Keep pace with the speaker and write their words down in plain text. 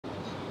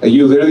Like,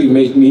 you literally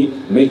make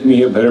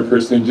me a better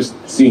person just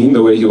seeing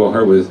the way you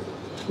are with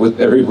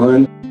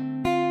everyone.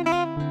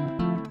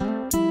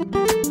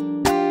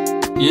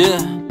 Yeah.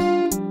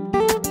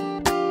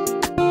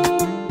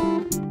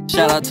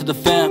 Shout out to the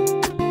fam.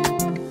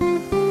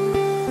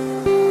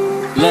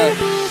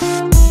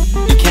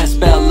 Look, you can't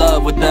spell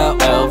love without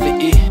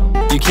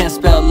LVE. You can't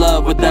spell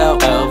love without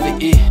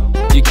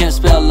LVE. You can't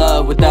spell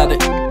love without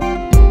it.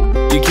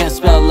 You can't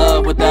spell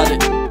love without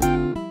it.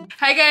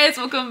 Hi guys,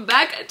 welcome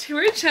back to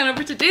our channel.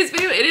 For today's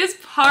video, it is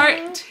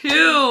part 2.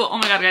 Oh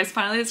my god guys,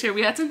 finally it's here.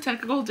 We had some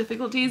technical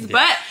difficulties,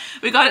 but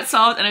we got it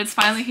solved and it's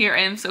finally here.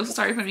 I am so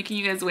sorry for making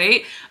you guys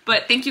wait,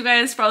 but thank you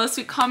guys for all the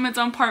sweet comments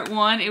on part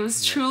 1. It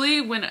was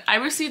truly, when I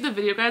received the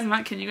video, guys, I'm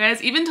not kidding you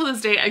guys, even till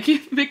this day,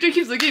 Victor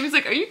keeps looking at me, he's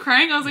like, are you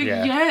crying? I was like,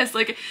 yes.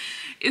 Like,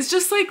 it's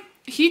just like,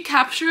 he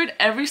captured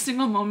every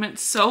single moment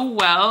so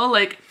well.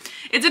 Like,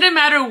 it didn't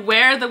matter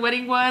where the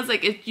wedding was,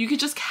 like, you could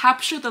just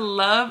capture the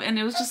love, and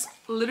it was just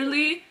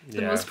literally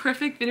the most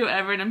perfect video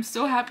ever, and I'm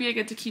so happy I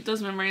get to keep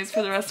those memories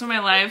for the rest of my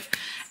life.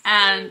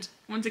 And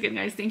once again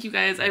guys, thank you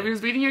guys. I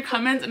was reading your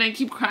comments and I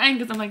keep crying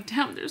because I'm like,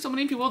 damn, there's so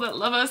many people that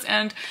love us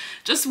and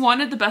just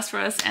wanted the best for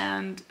us,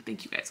 and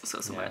thank you guys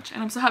so much.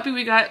 And I'm so happy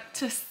we got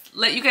to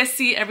let you guys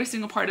see every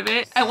single part of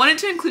it. I wanted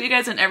to include you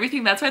guys in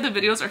everything, that's why the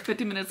videos are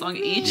 50 minutes long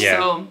each.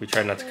 So we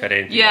try not to cut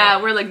anything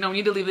out. We're like, no, we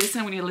need to leave this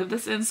in, we need to leave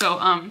this in. So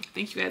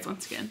thank you guys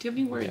once again. Do you have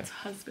any words,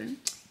 husband?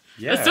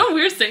 It's so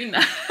weird saying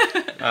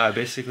that.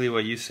 Basically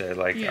what you said.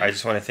 Like, I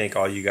just want to thank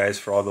all you guys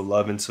for all the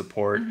love and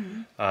support.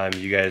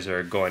 You guys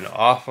are going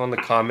off on the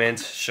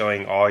comments,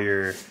 showing all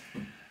your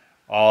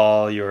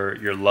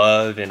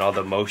love and all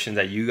the emotions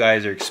that you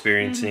guys are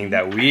experiencing,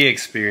 that we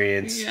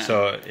experience.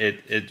 So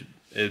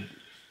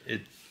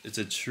it's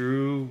a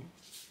true,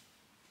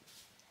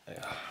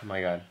 oh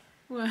my god,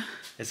 what?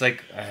 It's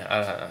like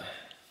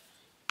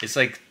it's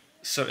like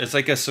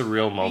a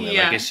surreal moment.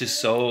 Like, it's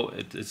just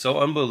it's so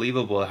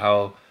unbelievable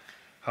how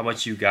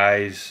much you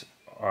guys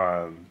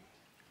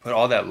put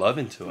all that love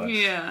into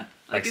us.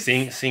 Like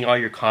seeing all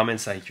your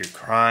comments, like you're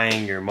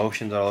crying, your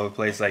emotions all over the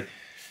place, like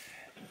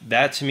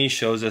that to me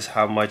shows us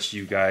how much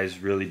you guys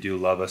really do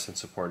love us and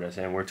support us,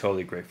 and we're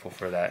totally grateful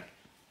for that.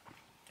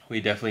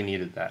 We definitely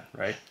needed that,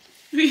 right?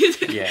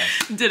 Yeah.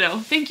 Ditto.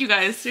 Thank you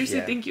guys.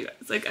 Seriously, thank you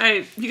guys.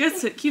 Like, you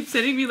guys keep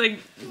sending me, like,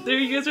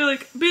 you guys are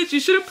like, bitch, you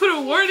should have put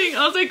a warning.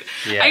 I was like,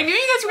 I knew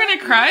you guys were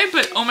gonna cry,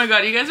 but oh my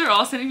god, you guys are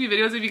all sending me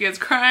videos of you guys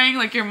crying.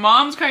 Like, your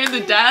mom's crying, the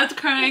dad's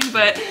crying,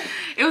 but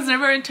it was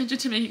never our intention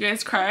to make you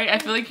guys cry. I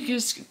feel like you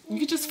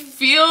could just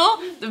feel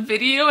the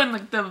video and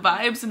like the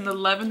vibes and the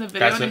love in the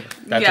video.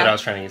 That's what I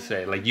was trying to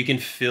say. Like, you can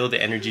feel the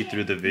energy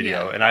through the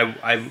video, and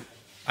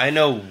I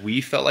know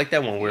we felt like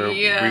that when we were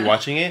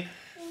rewatching it.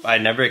 I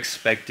never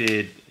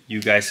expected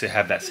you guys to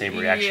have that same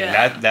reaction.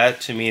 That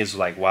to me is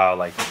like, wow,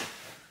 like,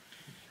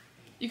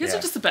 you guys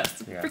are just the best,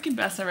 the freaking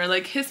best ever.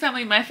 Like, his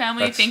family, my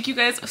family, thank you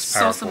guys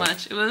so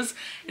much.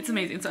 It's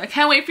amazing. So I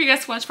can't wait for you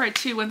guys to watch part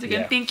 2. Once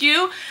again, thank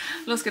you.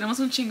 Los queremos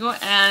un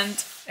chingo.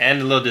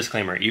 And a little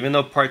disclaimer, even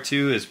though part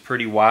 2 is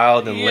pretty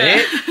wild and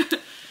lit,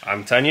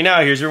 I'm telling you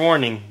now, here's your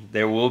warning.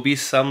 There will be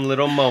some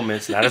little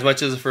moments, not as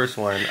much as the first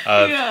one,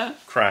 of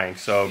crying.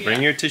 So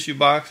bring your tissue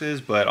boxes,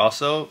 but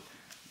also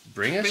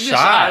bring a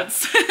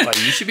shot. Like,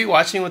 you should be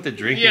watching with a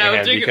drink in your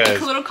hand,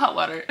 because a little hot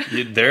water.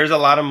 There's a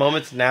lot of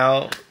moments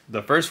now.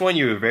 The first one,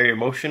 you were very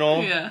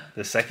emotional.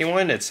 The second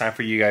one, it's time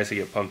for you guys to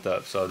get pumped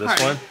up. So this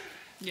one,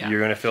 you're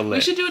gonna feel lit.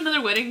 We should do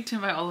another wedding to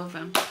invite all of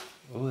them.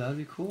 Oh, that'd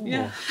be cool.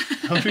 Yeah.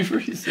 That'd be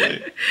pretty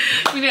sick.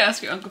 We need to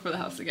ask your uncle for the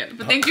house again.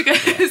 But thank you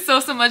guys so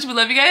much. We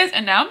love you guys.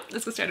 And now,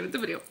 let's get started with the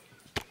video.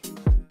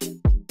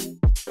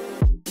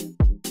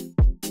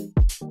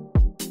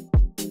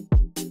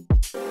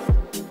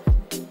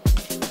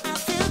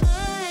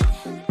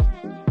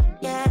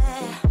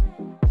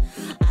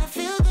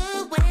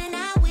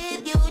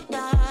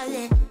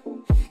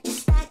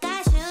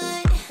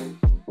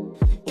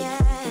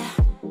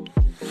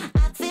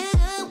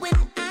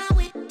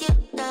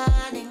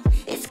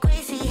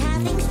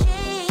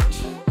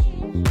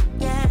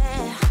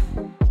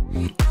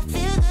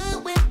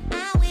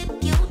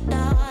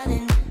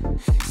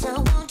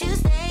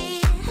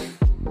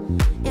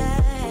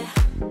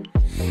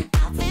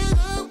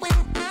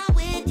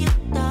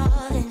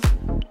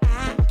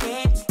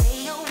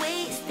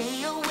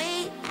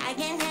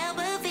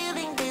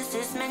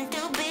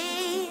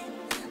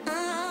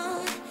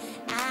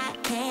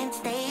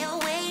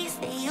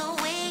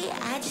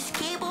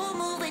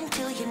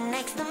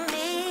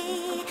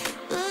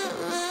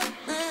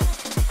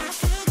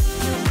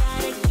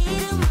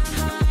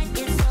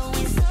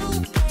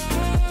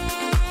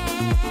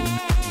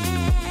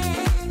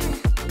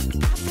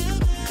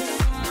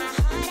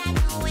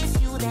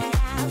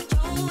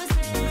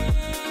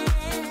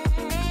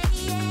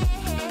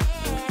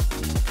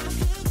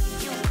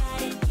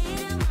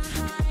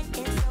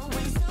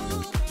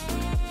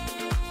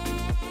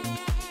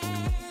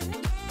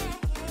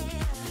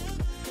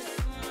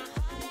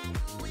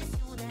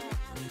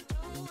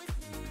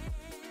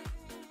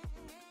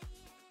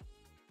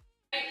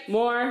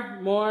 More.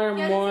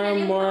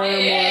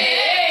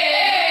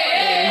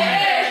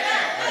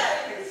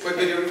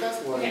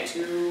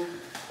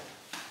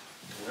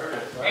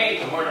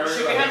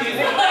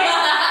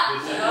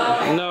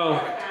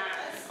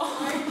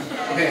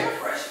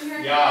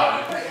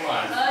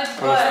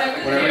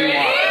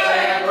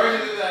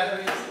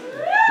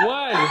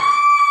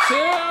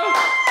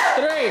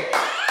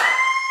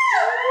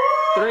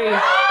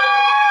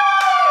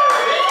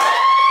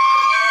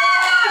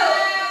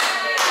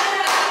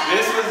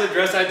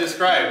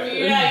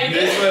 Yeah, you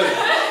This did. was,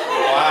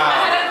 wow.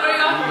 I had to throw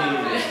you off a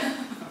little bit.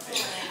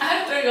 I had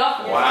to throw you off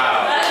a little bit. Wow.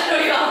 I had to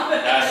throw you off.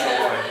 That's the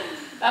one.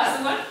 That's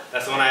the one?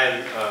 That's the one I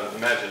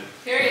imagined.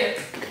 Period.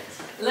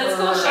 Let's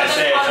go show I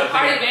say them how to something.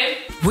 party, babe.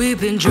 We've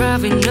been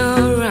driving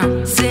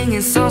around,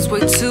 singing songs way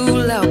too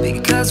loud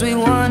because we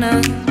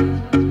wanna.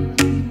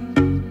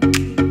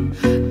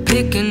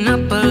 Picking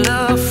up all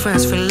our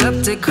friends, fill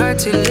up the car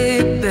till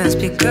it bends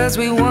because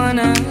we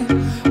wanna.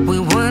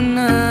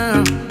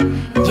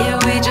 Yeah,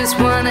 we just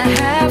wanna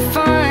have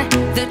fun.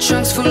 The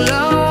trunk's full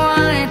of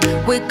wine.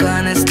 We're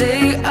gonna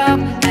stay up,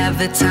 have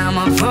the time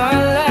of our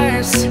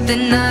lives. The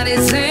night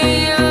is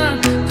young,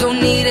 don't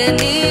need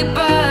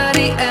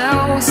anybody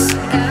else.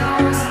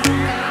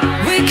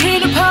 We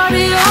came to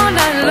party all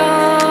night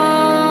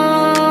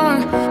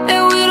long,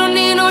 and we don't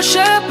need no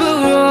chaperone.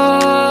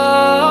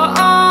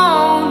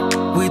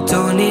 We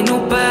don't need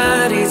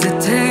nobody's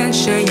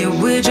attention, yeah,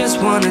 we just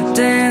wanna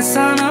dance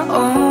on our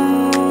own.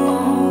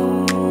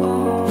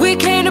 We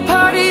came to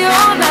party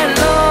all night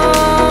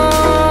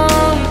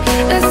long,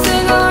 and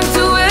sing along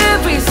to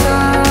every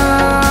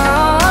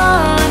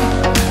song.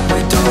 We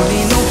don't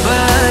need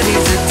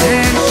nobody's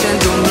attention,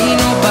 don't need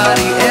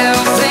nobody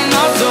else in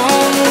our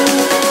zone.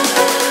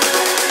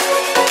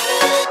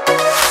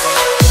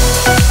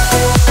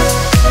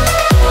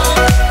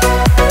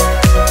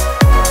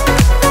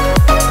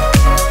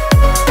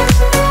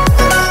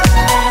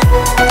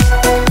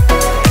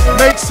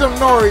 Make some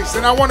noise,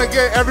 and I want to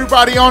get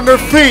everybody on their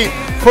feet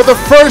for the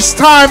first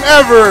time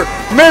ever,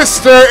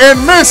 Mr. and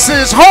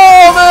Mrs.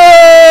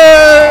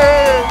 HALLMANS!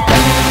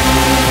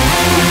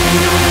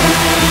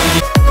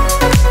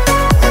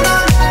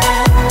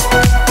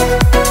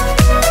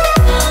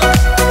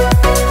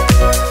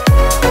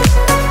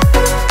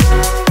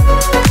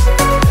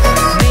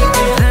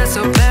 Making plans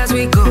so as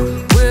we go,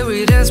 where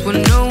we dance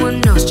when no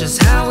one knows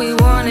just how we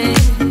want it.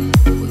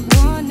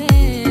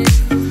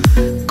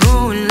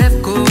 Going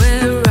left,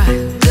 going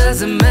right,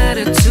 doesn't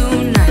matter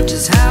tonight,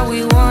 just how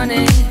we want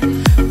it.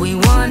 We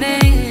want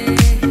it,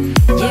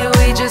 yeah,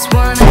 we just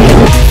want it.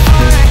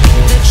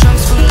 The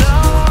trunk's full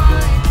of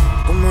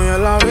wine. Como ya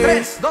la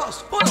vi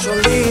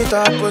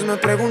solita, pues me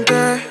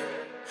pregunté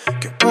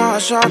qué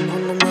pasa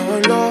cuando me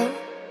bailó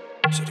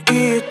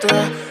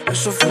cerquita.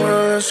 Eso fue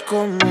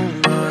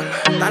descomunal.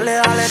 Dale,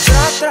 dale,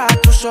 tra,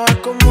 tú sabes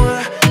cómo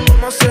es.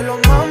 Vamos a hacerlo,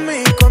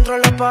 mami, contra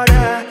la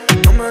pared.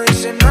 No me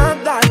dice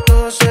nada y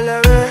todo se le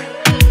ve.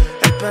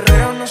 El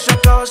perreo no se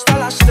acaba hasta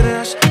las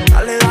 3.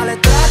 Dale, dale,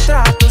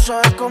 tra, tú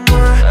sabes cómo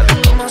es.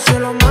 Vamos a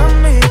hacerlo,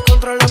 mami,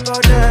 contra la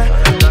pared.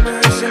 No me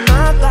dice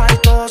nada y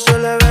todo se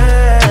le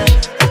ve.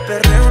 El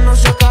perreo no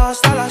se acaba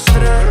hasta las 3.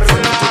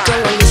 Fanática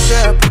la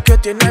luce porque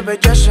tiene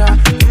belleza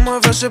y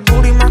mueve ese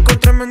booty más con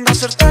tremenda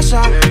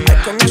certeza. Hay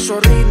con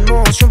esos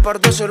ritmos y un par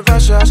de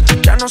cervezas.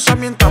 Ya nos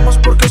ambientamos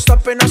porque esto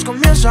apenas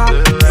comienza.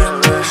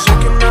 Díganle, sé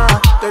que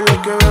nada de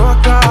lo que veo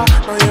acá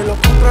nadie lo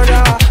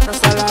comprará, no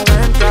está a la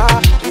venta.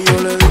 Y yo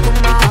le digo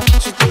más,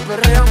 si tú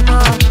perreas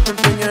más, me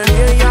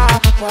empeñaría ya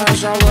para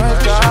esa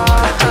vuelta.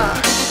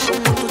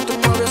 Como tú te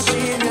mueves así,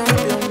 bien,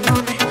 bien,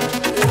 mami,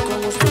 y con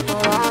gusto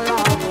toda la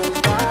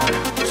vuelta.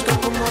 Es que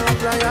como la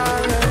playa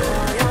de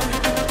Miami,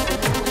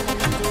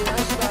 tú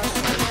estás.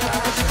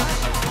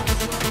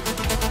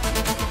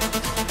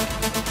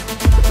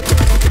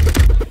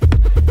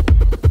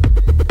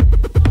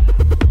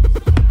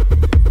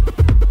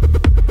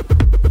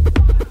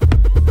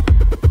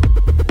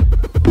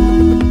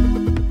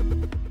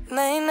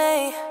 Nay,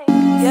 nay,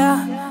 yeah,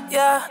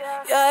 yeah,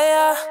 yeah,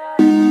 yeah.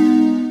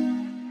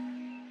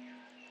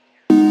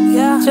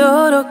 Yeah.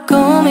 Lloro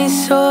con mi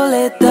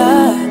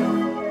soledad,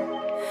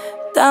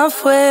 tan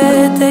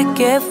fuerte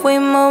que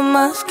fuimos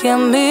más que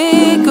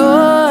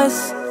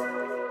amigos.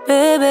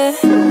 Bebé,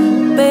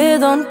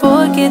 perdón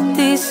porque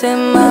te hice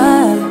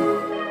mal,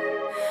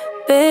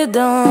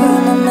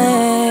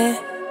 perdóname.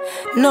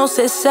 No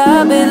se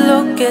sabe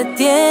lo que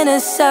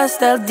tienes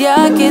hasta el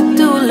día que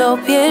tú lo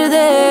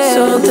pierdes.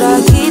 Solo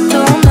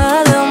traguito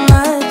nada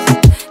más,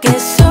 que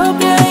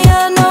sobria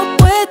ya no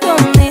puedo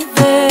ni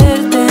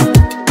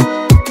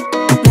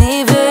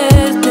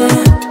verte,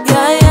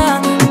 ya,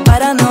 ya,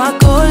 para no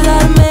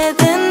acordarme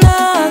de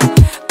nada.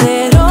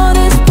 Pero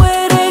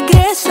después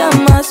regresa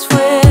más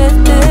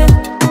fuerte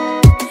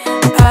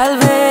al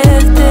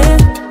verte.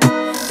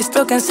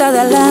 Estoy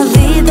cansada de la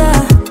vida,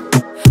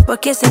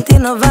 porque sin ti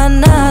no va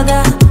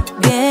nada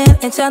bien,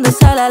 echando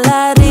sal a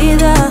la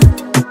herida,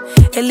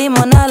 el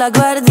limón al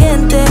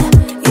aguardiente,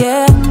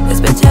 yeah.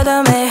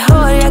 Despechada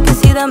mejor, ya que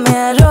si me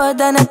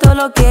arrodan en todo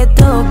lo que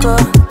toco.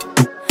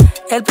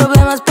 El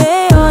problema es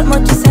peor,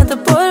 mucho siento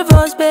por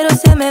vos, pero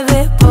se me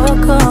ve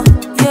poco,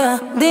 yeah.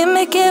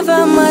 Dime qué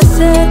vamos a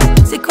hacer,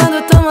 si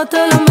cuando tomo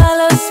todo lo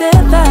malo se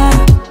va.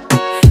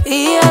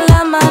 Y al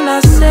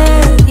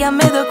amanecer, ya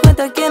me doy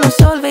cuenta que no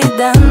se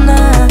olvida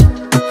nada.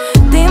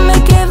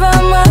 Dime qué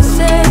vamos a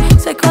hacer,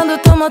 sé cuando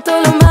tomo todo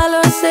lo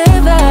malo se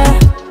va.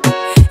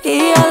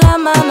 Y al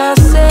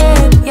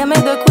amanecer, ya me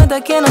doy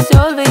cuenta que no se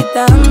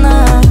olvida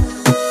nada.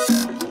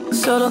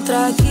 Solo un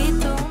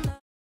traguito.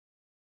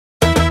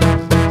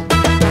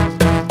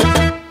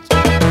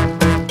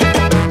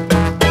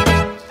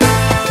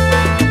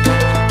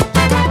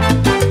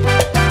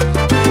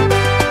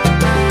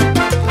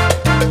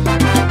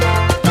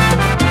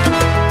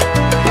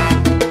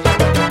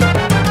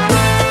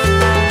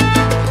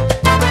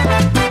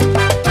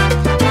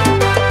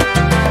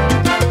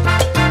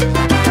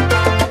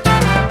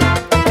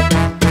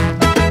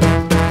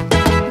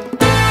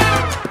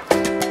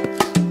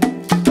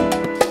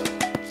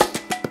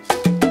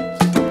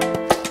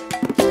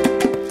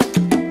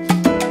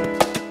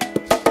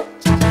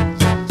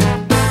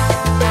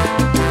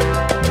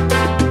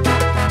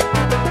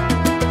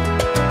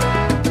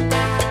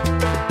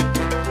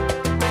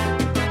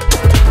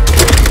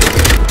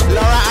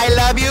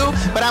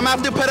 but I'm gonna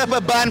have to put up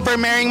a bun for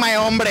marrying my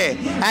hombre.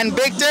 And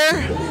Victor,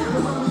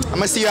 I'm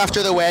gonna see you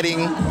after the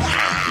wedding.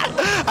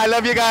 I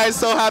love you guys.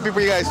 So happy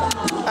for you guys.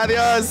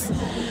 Adios.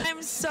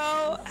 I'm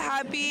so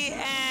happy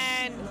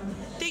and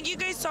thank you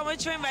guys so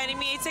much for inviting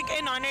me. It's like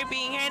an honor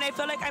being here, and I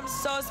feel like I'm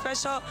so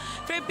special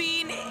for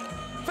being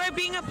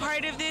a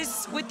part of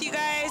this with you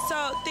guys. So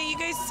thank you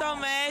guys so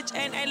much,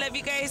 and I love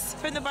you guys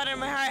from the bottom of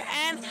my heart,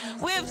 and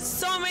we have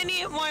so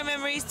many more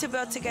memories to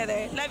build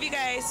together. Love you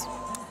guys.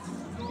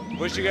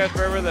 Wish you guys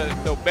forever the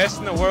best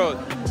in the world.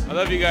 I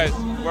love you guys.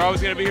 We're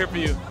always gonna be here for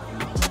you.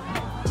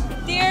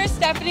 Dear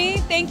Stephanie,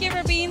 thank you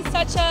for being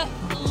such a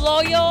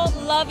loyal,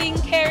 loving,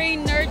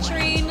 caring,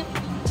 nurturing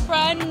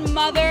friend,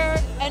 mother,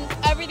 and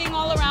everything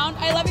all around.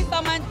 I love you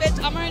so much, bitch.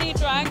 I'm already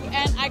drunk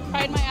and I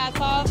cried my ass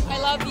off. I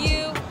love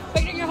you,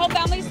 Victor, and your whole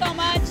family so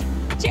much.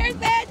 Cheers,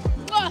 bitch.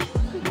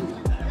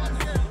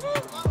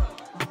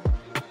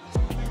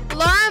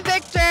 Laura and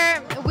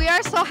Victor, we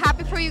are so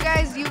happy for you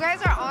guys. You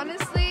guys are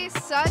honestly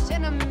such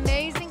an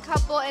amazing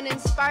couple, an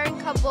inspiring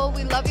couple.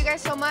 We love you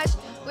guys so much.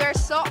 We are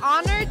so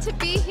honored to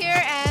be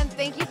here, and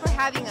thank you for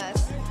having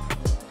us.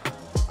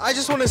 I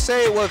just want to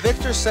say what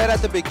Victor said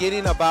at the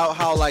beginning about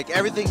how like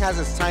everything has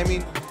its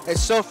timing.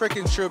 It's so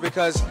freaking true,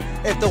 because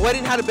if the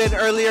wedding had been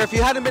earlier, if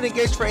you hadn't been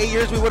engaged for 8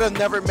 years, we would have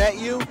never met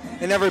you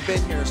and never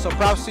been here. So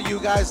props to you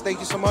guys. Thank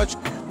you so much.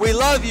 We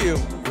love you.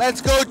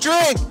 Let's go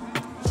drink.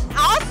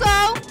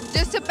 Also,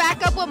 just to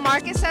back up what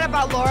Marcus said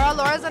about Laura,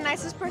 Laura's the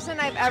nicest person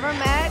I've ever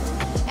met.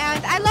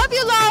 And I love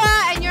you,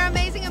 Laura, and you're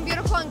amazing and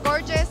beautiful and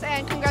gorgeous,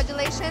 and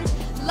congratulations.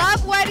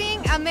 Love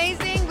wedding,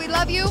 amazing. We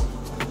love you.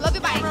 Love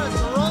you, bye.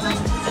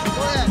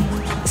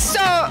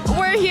 So,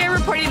 we're here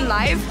reporting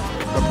live.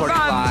 Reporting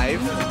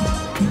live.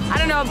 I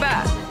don't know,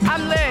 but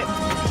I'm lit.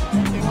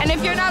 And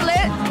if you're not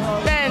lit,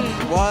 then...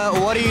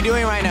 What are you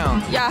doing right now?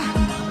 Yeah.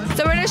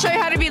 So we're gonna show you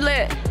how to be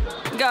lit.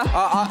 Go.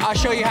 I'll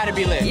show you how to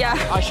be lit. Yeah.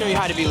 I'll show you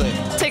how to be lit.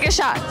 Take a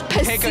shot.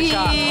 Pussy. Take a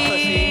shot,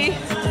 pussy.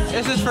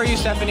 This is for you,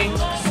 Stephanie.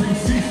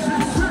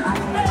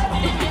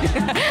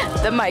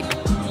 The mic.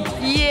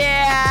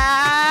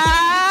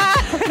 Yeah.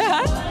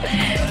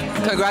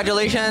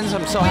 Congratulations.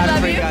 I'm so happy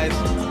for you guys.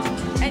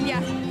 And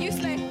yeah, you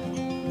slay.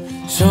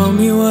 Show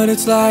me what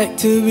it's like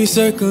to be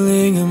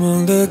circling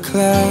among the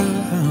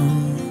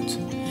clouds.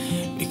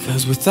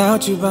 Because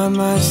without you by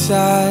my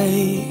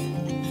side,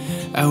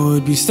 I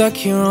would be stuck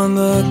here on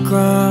the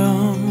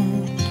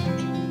ground.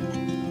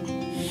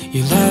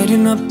 You're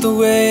lighting up the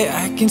way,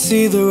 I can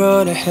see the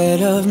road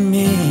ahead of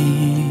me.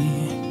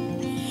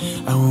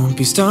 I won't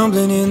be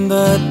stumbling in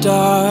the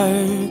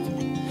dark.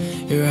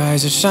 Your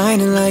eyes are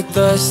shining like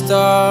the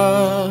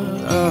stars.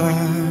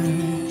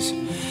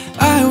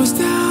 I was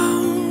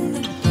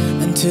down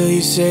until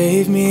you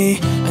saved me,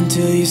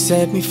 until you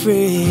set me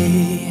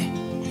free.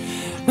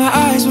 My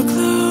eyes were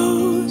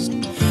closed,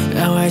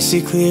 now I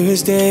see clear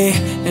as day.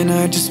 And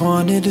I just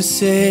wanted to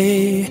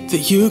say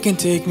that you can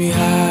take me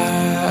high.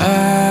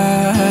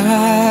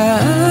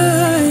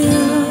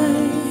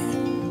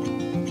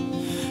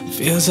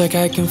 Feels like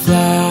I can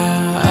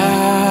fly.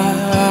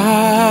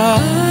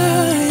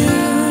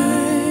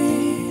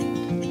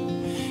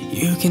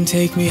 You can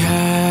take me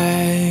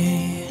high.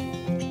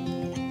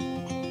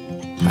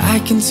 I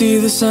can see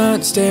the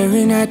sun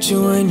staring at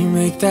you when you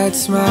make that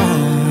smile.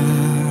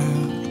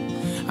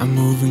 I'm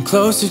moving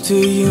closer to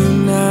you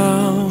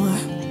now.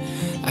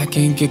 I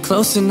can't get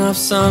close enough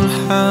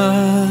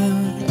somehow.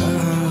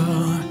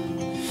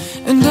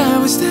 And I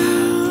was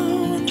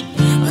down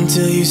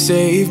until you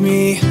saved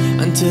me,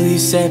 until you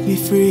set me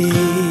free.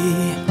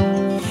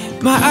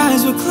 My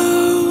eyes were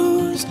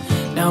closed,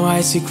 now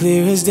I see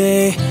clear as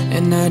day.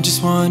 And I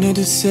just wanted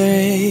to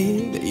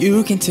say that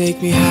you can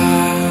take me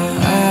high.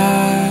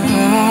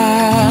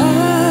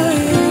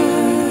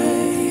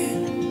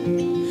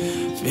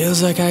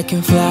 Feels like I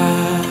can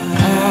fly.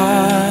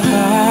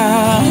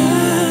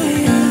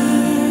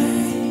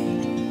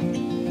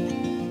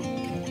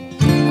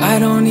 I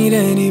don't need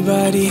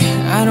anybody,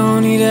 I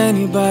don't need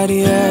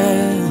anybody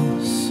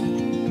else.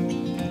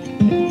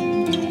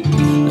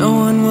 No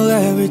one will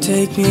ever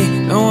take me,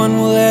 no one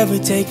will ever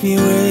take me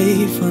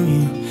away from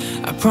you.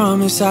 I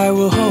promise I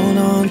will hold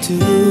on to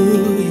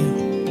you.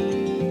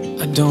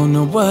 I don't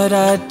know what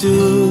I'd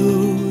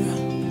do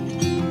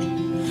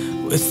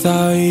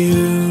without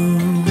you.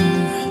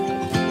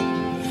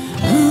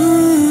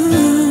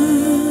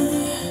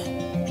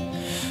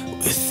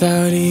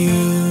 Without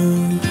you.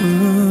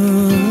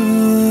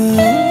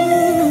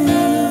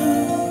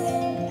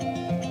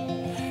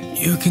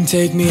 You can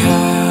take me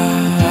high.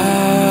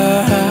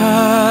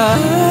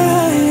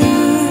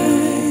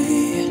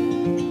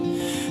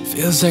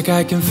 Feels like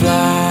I can fly.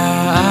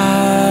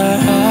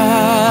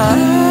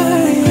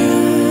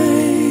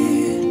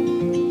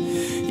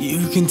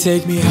 You can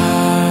take me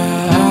high.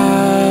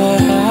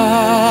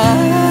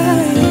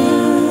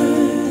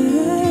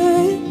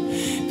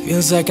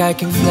 Feels like I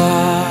can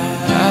fly.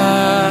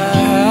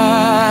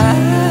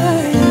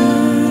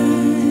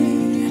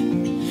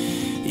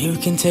 You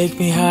can take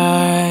me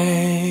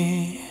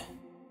high.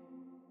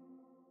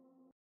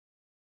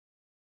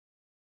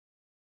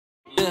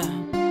 Yeah.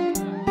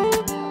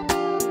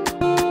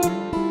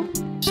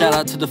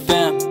 out to the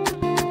fam.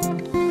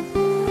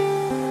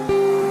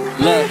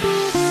 Look,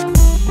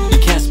 you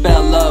can't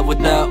spell love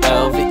without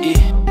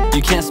LVE.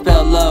 You can't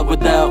spell love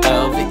without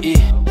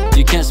LVE.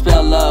 You can't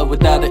spell love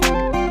without it.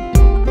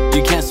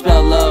 You can't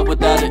spell love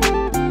without it.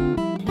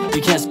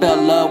 You can't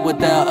spell love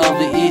without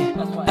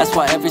LVE. That's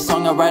why every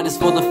song I write is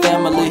for the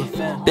family.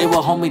 They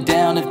will hold me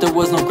down if there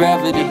was no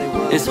gravity.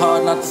 It's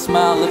hard not to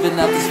smile living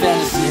out this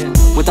fantasy.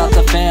 Without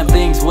the fam,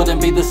 things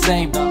wouldn't be the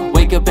same.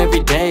 Wake up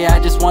every day, I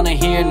just wanna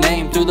hear your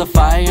name. Through the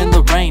fire and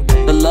the rain,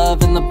 the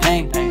love and the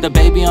pain. The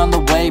baby on the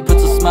way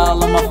puts a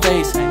smile on my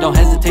face. Don't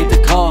hesitate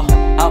to call,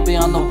 I'll be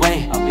on the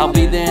way. I'll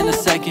be there in a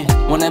second,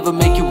 won't ever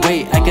make you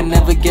wait. I can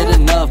never get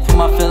enough, put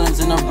my feelings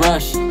in a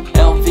rush.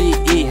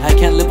 LVE, I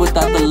can't live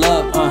without the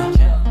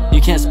love.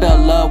 You can't spell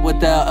love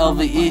without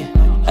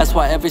LVE. That's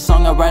why every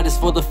song I write is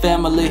for the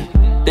family.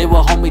 They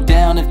will hold me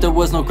down if there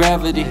was no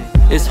gravity.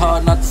 It's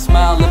hard not to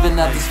smile living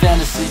out this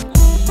fantasy.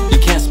 You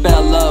can't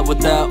spell love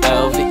without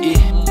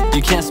LVE.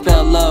 You can't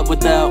spell love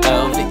without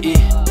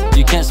LVE.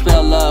 You can't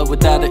spell love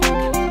without it.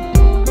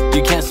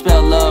 You can't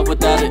spell love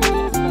without it.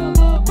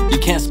 You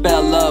can't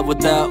spell love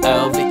without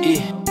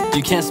LVE.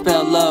 You can't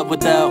spell love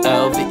without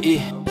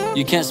LVE.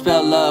 You can't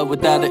spell love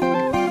without it.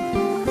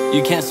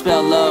 You can't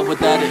spell love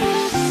without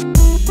it.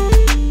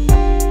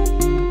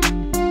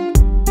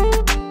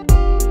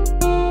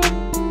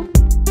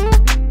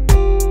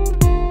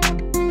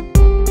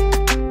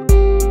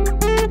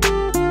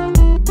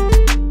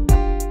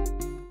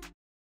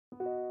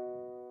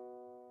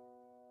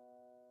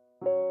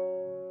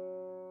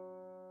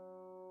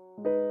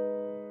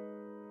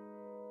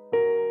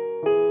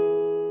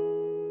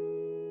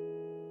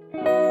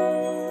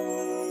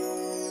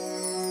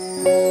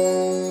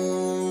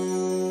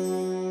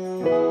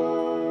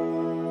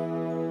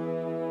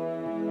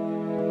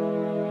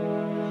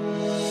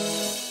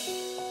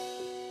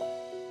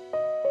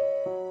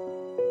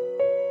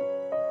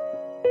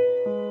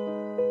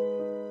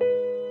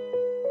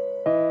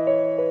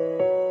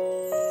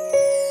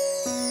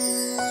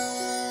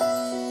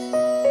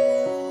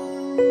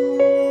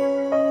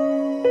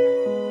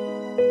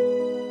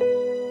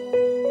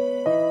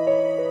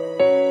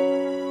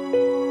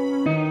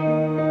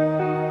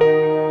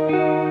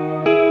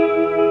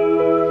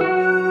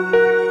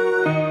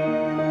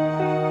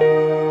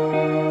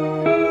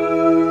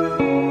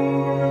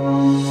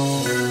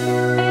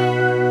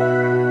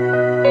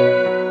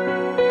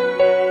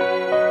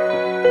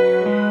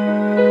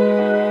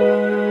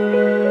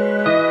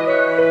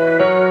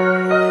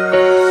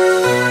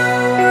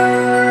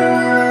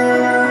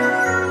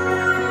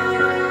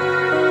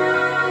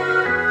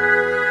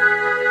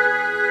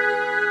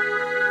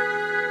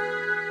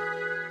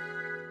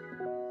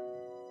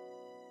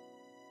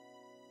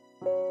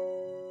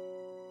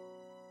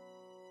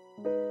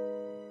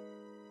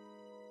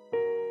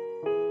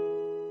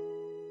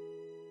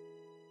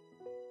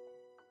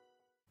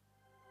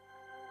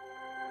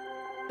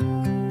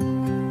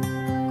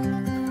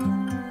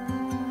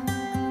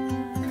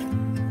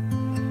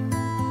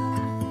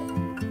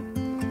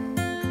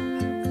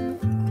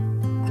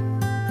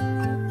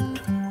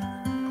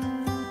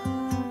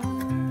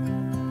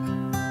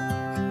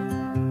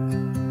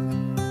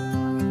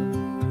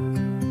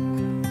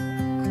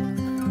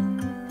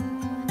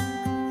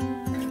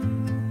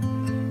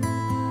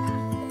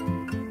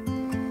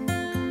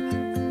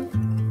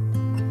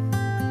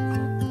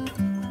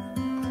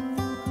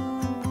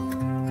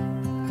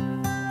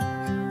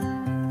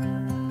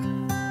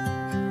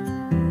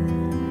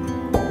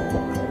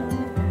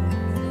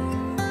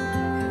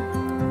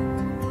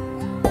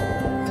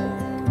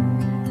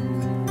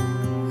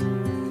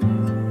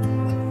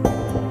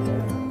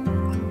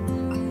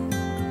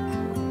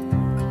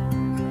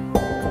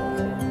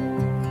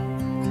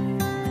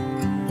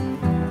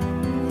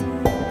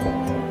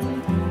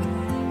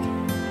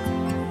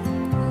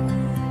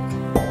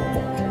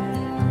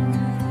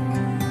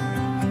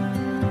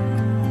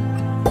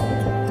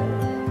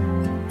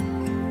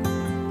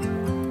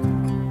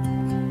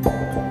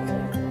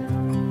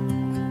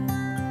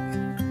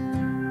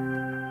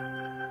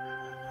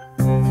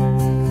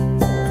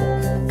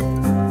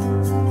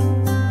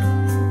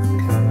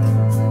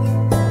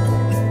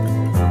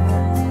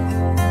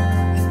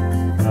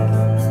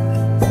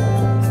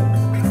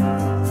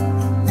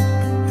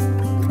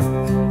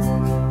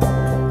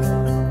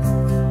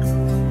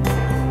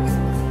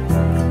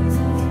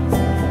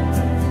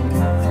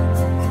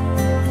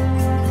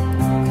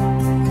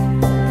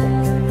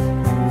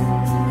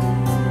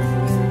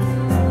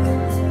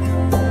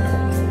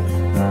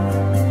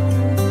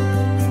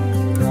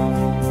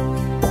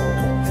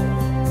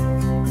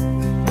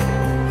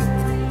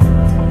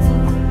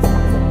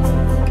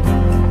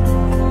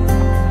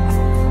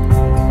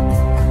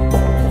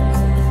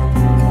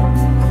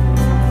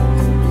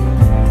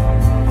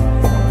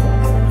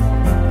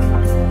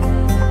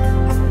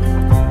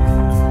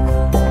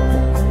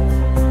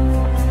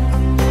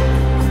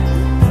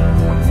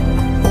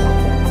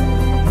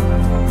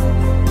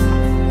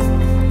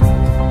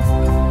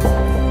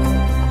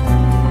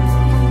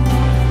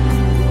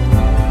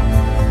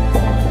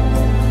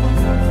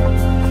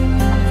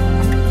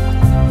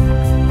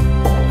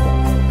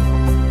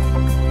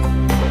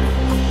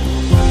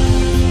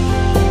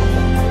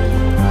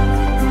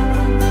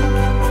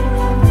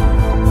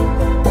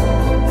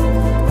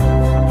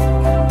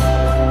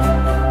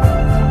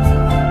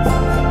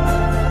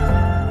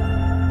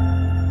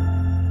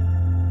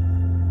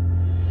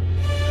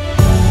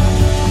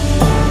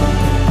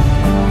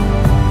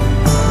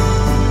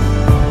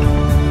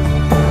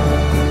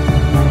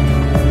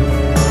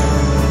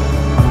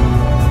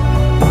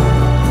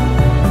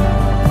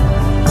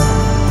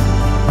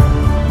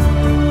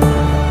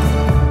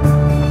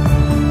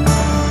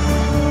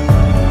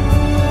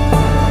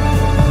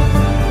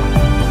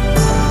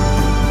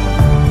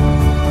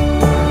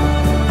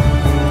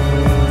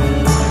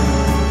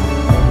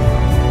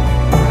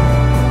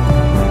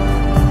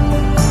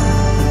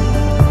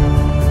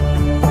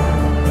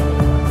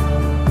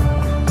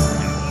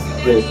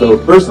 So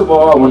first of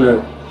all, I want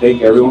to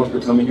thank everyone for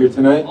coming here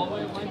tonight.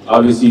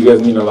 Obviously, you guys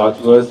mean a lot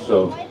to us,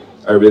 so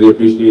I really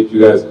appreciate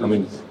you guys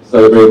coming to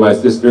celebrate my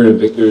sister and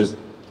Victor's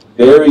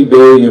very,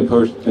 very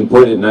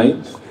important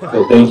night.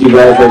 So thank you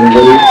guys,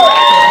 everybody.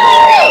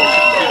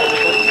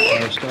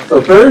 So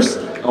first,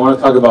 I want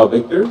to talk about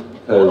Victor,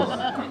 because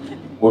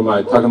when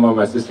I'm talking about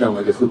my sister, I'm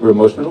going to get super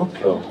emotional.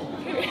 So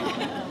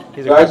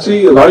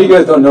actually, a lot of you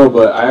guys don't know,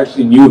 but I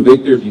actually knew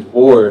Victor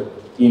before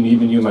he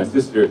even knew my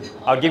sister.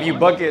 I'll give you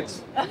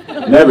buckets.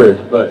 Never,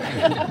 but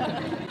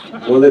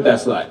we'll let that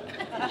slide.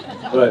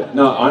 But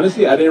no,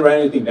 honestly, I didn't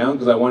write anything down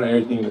because I wanted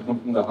everything to come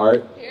from the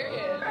heart.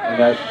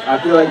 And I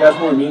feel like that's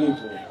more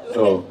meaningful.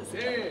 So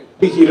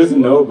he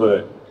doesn't know,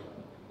 but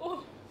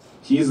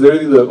he's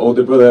literally the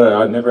older brother that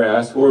I never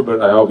asked for,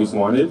 but I always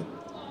wanted.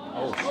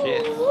 Oh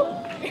shit.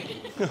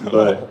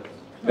 But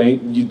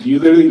you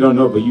literally don't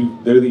know, but you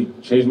literally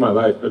changed my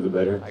life for the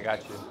better. I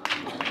got you.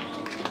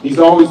 He's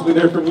always been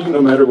there for me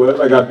no matter what.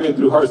 Like, I've been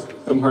through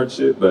some hard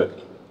shit, but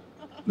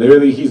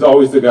literally he's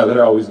always the guy that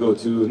I always go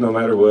to no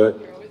matter what.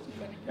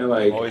 And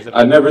like,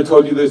 I never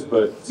told you this,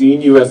 but seeing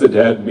you as a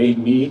dad made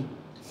me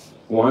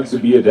want to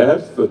be a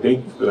dad, so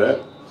thank you for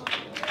that.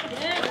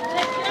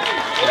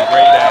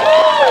 Great dad.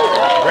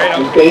 Great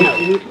uncle. Thank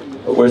you.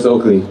 Where's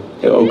Oakley?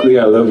 Hey, Oakley,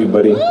 I love you,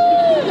 buddy.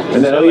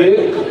 And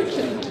Elliot,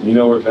 you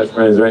know we're best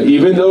friends, right?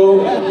 Even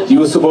though he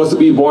was supposed to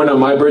be born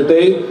on my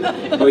birthday,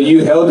 but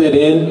you held it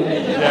in.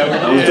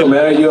 I'm still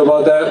mad at you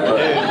about that, but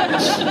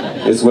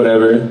it's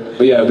whatever.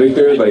 But yeah,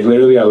 Victor, like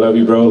literally, I love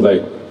you, bro.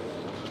 Like,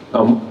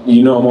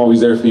 you know I'm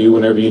always there for you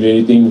whenever you need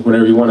anything,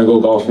 whenever you want to go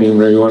golfing,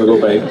 whenever you want to go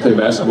play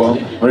basketball,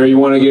 whenever you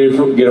want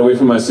to get away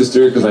from my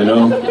sister, because I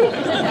know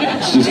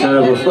she's kind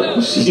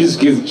of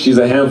she's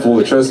a handful.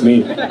 Trust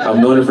me, I've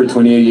known her for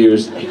 28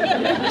 years.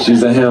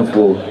 She's a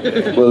handful.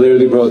 But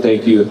literally, bro,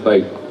 thank you.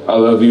 Like, I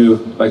love you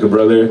like a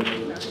brother.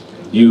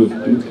 You've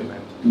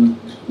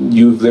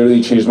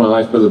literally changed my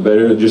life for the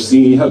better. Just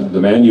seeing how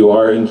the man you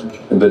are and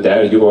the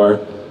dad you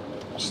are,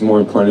 just more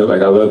important.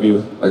 Like, I love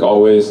you, like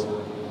always.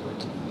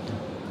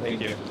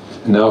 Thank you.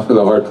 Now for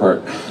the hard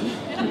part.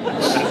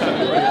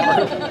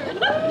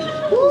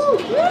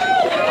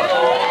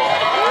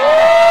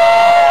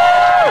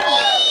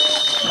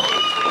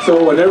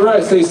 So whenever I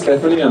say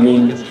Stephanie, I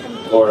mean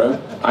Laura.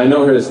 I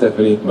know her as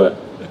Stephanie, but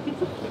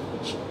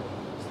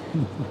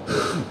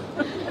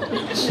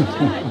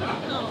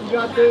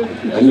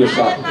I need a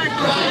shot.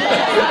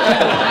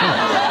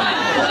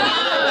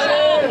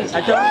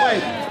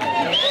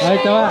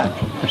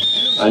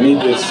 I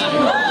need this. I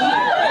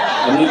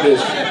need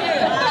this.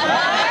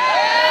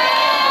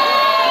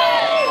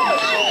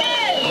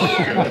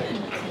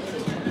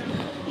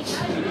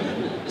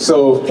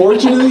 So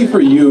fortunately for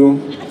you,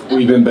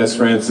 we've been best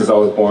friends since I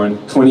was born,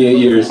 28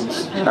 years.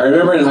 I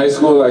remember in high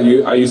school,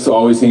 I used to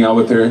always hang out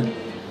with her.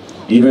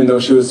 Even though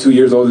she was 2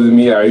 years older than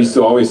me, I used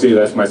to always say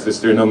that's my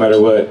sister no matter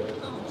what.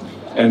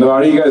 And a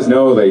lot of you guys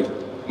know, like,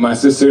 my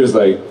sister is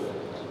like,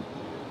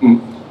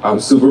 I'm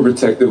super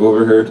protective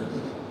over her.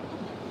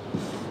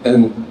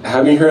 And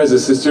having her as a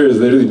sister has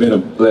literally been a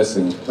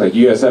blessing. Like,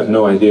 you guys have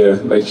no idea.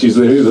 Like, she's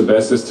literally the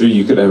best sister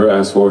you could ever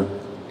ask for.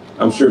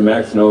 I'm sure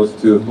Max knows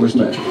too. Where's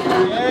Max?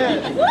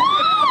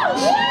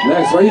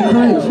 Max, why are you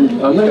crying?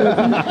 I'm not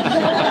gonna...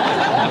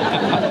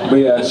 But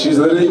yeah, she's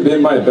literally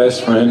been my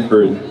best friend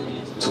for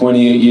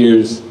 28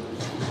 years.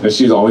 And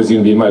she's always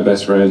gonna be my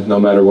best friend, no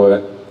matter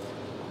what.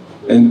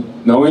 And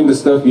knowing the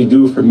stuff you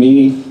do for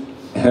me,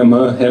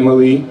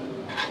 Emily,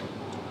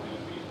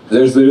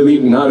 there's literally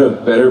not a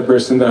better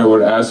person that I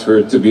would ask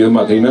for to be a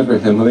madrina for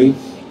Emily.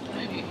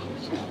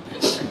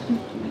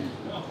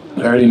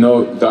 I already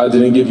know God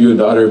didn't give you a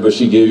daughter, but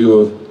she gave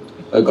you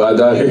a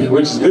goddaughter,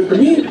 which is good for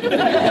me.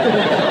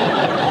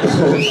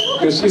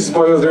 Because she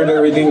spoils her and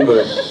everything,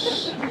 but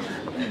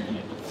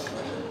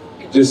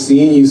just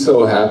seeing you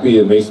so happy,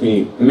 it makes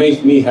me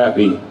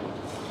happy.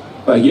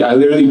 Like, I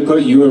literally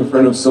put you in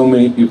front of so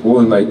many people,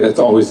 and like it's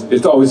always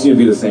gonna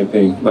be the same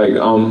thing. Like,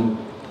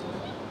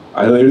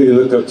 I literally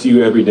look up to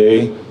you every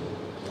day.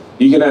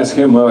 You can ask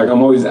him, like,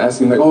 I'm always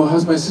asking, like, oh,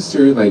 how's my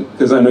sister? Like,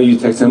 because I know you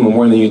text him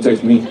more than you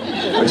text me,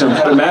 which I'm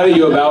kind of mad at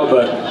you about,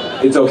 but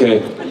it's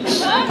okay.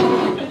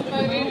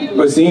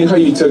 But seeing how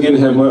you took in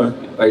Emma,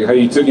 like how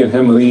you took in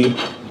Emily,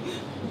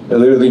 it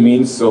literally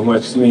means so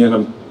much to me, and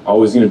I'm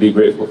always gonna be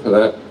grateful for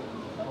that.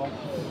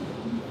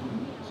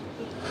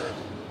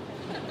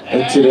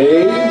 And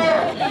today,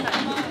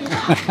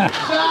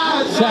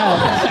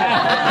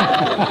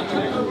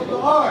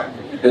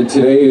 and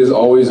today is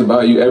always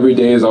about you. Every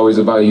day is always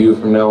about you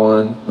from now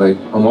on. Like,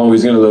 I'm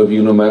always gonna love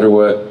you no matter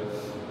what.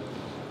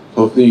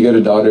 Hopefully you get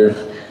a daughter,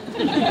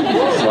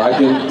 so I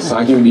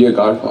can be a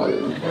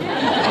godfather.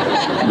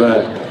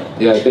 But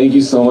yeah, thank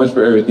you so much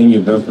for everything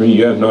you've done for me.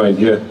 You have no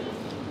idea.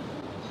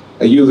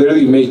 Like, you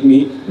literally make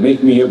me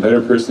a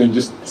better person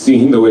just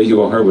seeing the way you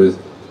are with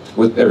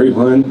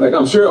everyone. Like,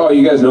 I'm sure all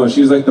you guys know,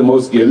 she's like the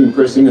most giving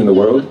person in the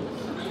world.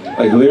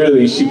 Like,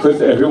 literally, she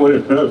puts everyone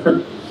in front of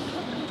her.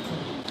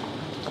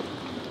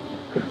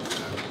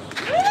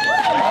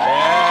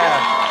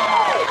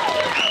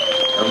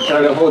 I'm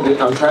trying to hold hold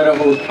it.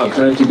 I'm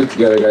trying to keep it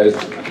together, guys.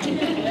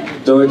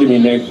 Don't look at me,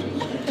 Nick.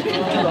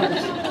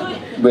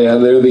 But yeah,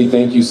 literally,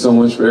 thank you so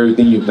much for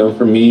everything you've done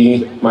for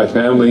me, my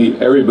family,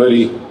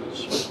 everybody.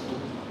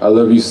 I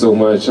love you so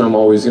much. I'm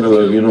always gonna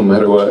love you no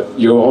matter what.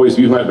 You'll always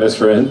be my best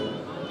friend.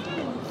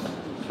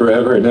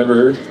 Forever and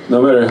ever,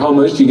 no matter how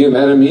much you get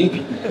mad at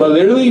me. But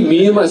literally,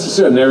 me and my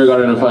sister have never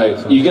got in a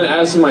fight. You can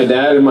ask my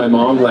dad and my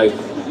mom, like,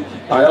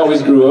 I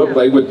always grew up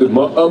like with the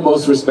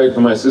utmost respect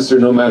for my sister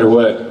no matter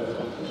what.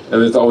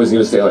 And it's always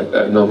gonna stay like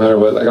that, no matter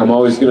what. Like, I'm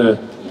always gonna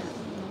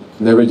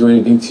never do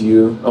anything to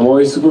you. I'm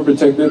always super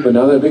protective, but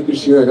now that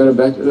Victor's here, I gotta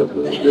back it up a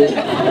little bit.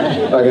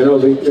 Like, I know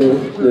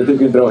Victor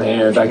can throw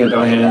hands, I can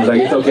throw hands,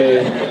 like, it's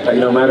okay, like,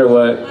 no matter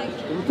what.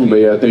 But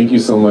yeah, thank you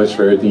so much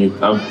for everything.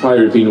 I'm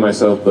probably repeating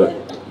myself, but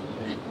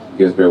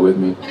you guys bear with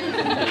me.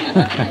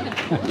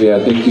 Yeah,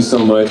 thank you so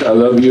much. I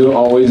love you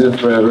always and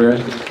forever.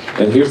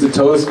 And here's the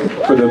toast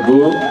for the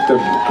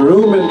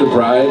groom and the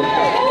bride,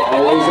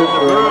 always and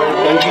forever.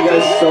 Thank you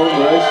guys so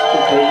much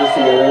for putting this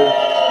together.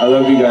 I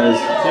love you guys.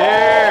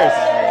 Cheers!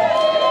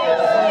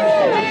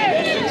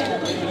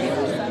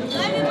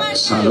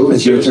 Salud.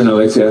 It's your turn,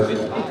 Alexia.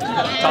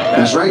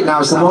 That's right, now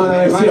it's Come on,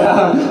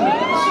 Alexia.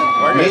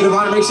 Maid of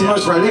honor, make some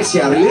noise for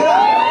Alexia.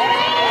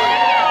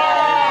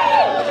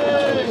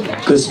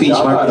 Good speech,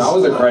 Marcus. I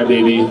was a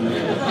crybaby.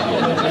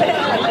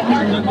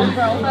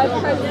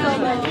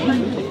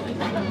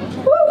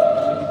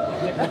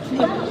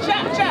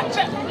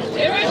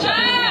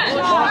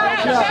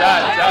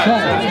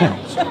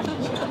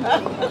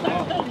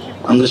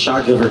 I'm the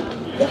shot giver.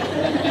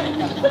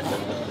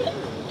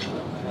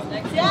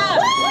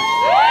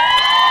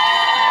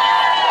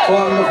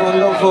 Fondo,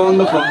 fondo,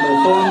 fondo, fondo,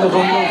 fondo,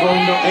 fondo,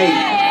 fondo. Hey.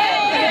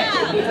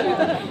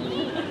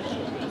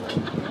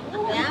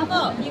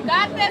 You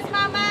got this,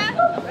 mama.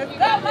 Let's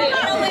go,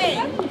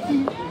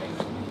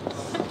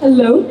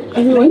 Hello,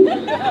 everyone.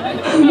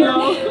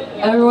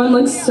 Everyone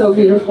looks so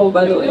beautiful,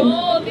 by the way.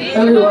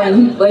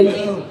 Everyone, like,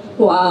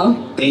 wow.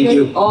 Thank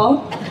you.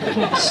 All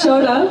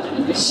showed up,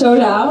 showed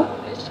out,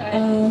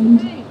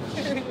 and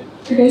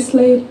you guys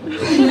slayed.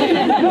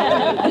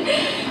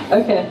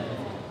 Okay,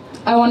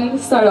 I wanted to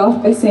start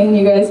off by saying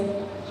you guys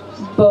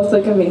both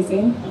look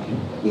amazing.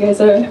 You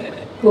guys are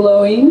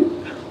glowing.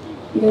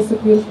 You guys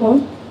look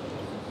beautiful.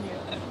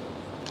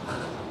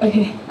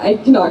 Okay, I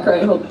cannot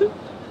cry, hold on.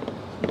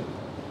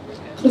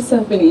 To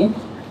Stephanie,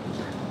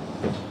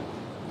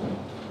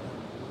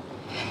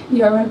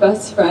 you are my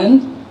best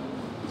friend.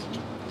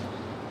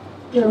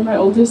 You are my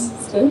older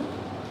sister.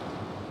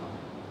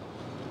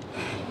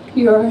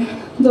 You are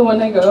the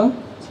one I go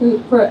to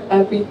for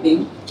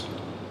everything.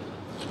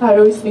 I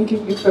always think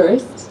of you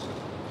first.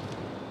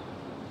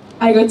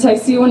 I go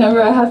text you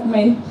whenever I have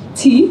my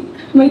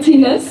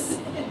tea-ness.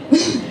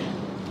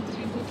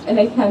 And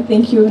I can't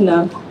thank you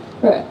enough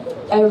for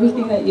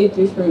everything that you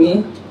do for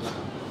me.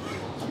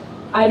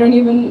 I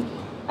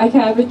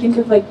can't ever think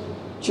of like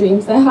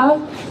dreams I have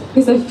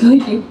because I feel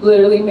like you've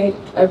literally made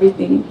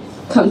everything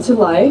come to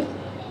life,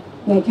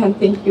 and I can't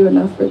thank you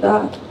enough for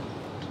that.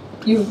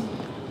 You've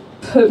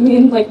put me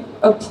in like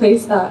a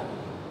place that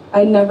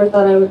I never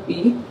thought I would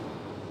be,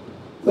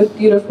 with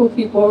beautiful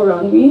people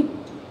around me.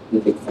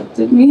 You've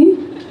accepted me.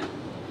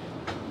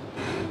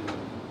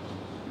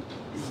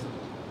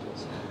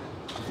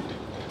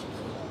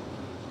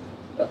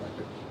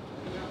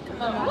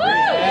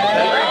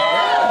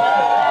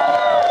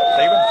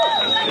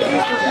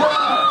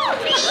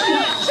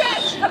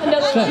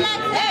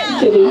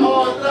 Kidding.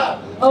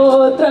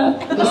 Otra.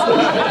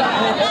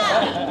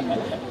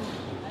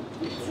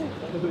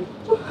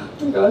 Oh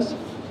my gosh.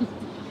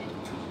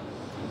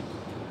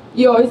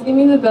 You always give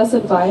me the best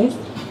advice.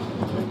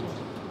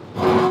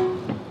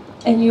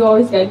 And you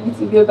always guide me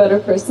to be a better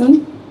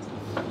person.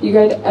 You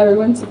guide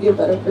everyone to be a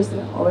better person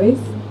always.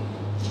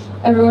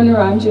 Everyone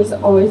around you is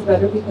always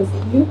better because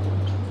of you.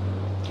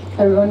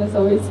 Everyone is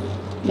always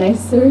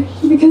nicer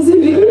because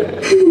of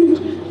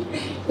you.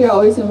 You're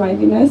always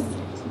reminding us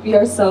to be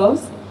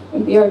ourselves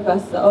and be our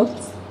best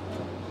selves.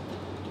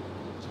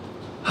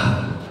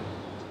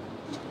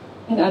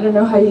 And I don't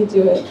know how you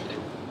do it.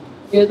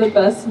 You're the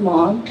best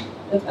mom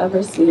I've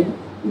ever seen.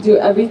 You do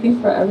everything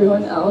for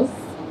everyone else.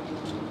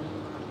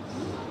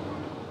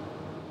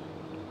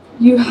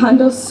 You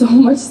handle so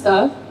much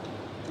stuff,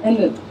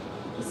 and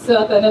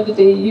so at the end of the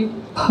day, you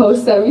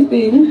post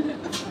everything.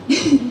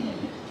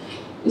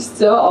 You're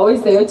still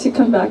always there to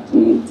come back to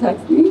me and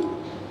text me.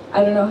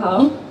 I don't know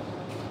how.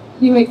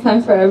 You make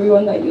time for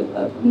everyone that you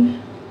love.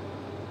 And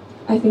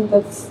I think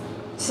that's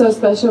so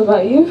special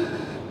about you.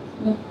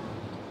 Yeah.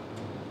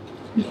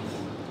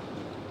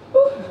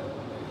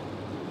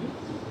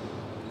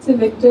 To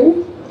Victor.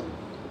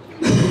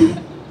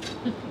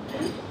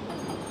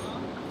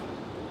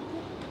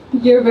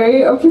 You're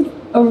very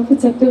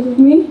overprotective of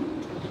me,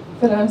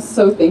 but I'm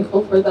so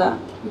thankful for that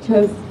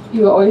because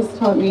you always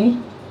taught me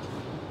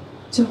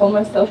to hold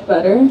myself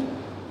better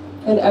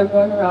and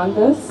everyone around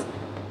us.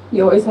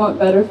 You always want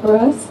better for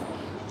us.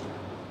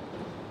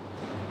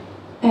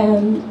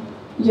 And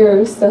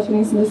you're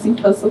Stephanie's missing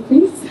puzzle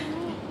piece.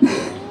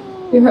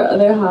 You're her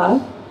other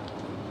half.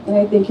 And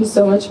I thank you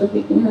so much for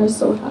making her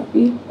so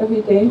happy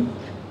every day.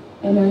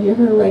 I know you're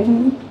her right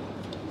hand.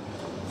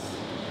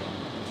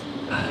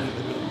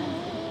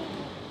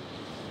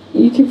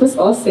 You keep us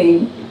all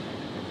sane.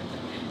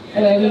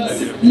 And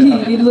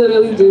you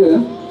literally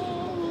do.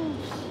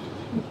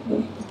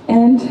 Okay.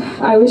 And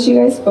I wish you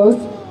guys both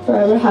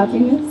forever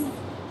happiness.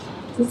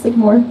 Just like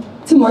more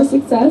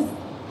success,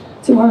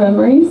 to more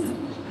memories,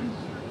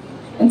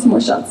 and to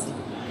more shots.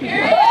 Take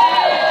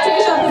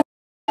a shot.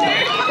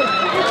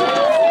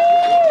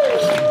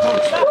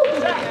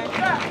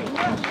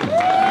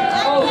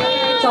 Oh,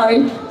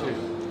 sorry.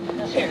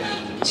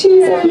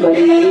 Cheers,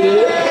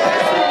 everybody.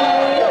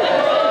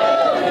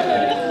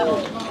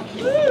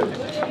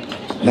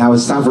 Now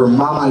it's time for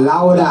Mama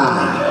Laura.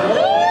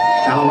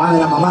 La mamá de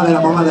la mamá de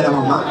la mamá de la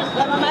mamá.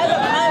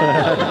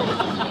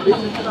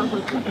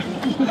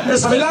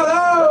 ¡Esa mi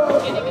Laura!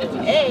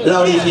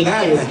 La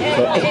original.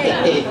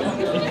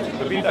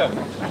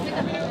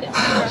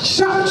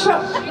 Shut.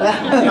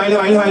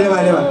 Vale.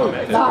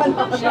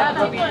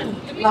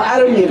 No, I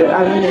don't need it.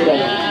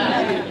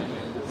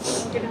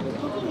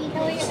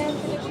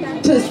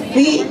 To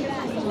see.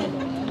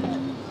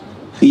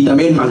 Y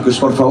también, Marcus,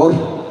 por favor.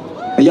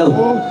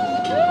 Callado.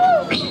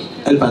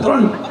 El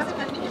patrón.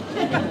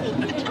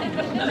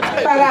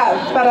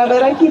 Para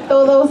ver aquí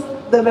todos,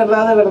 de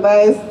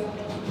verdad es...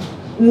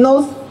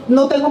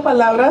 No tengo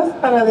palabras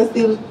para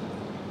decir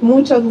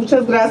muchas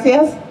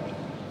gracias.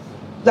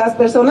 Las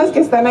personas que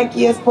están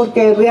aquí es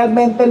porque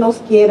realmente nos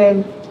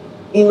quieren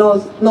y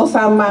nos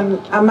aman.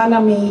 Aman a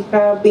mi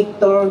hija,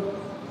 Víctor,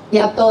 y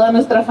a toda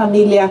nuestra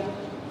familia.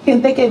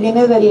 Gente que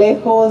viene de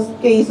lejos,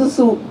 que hizo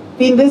su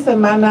fin de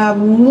semana.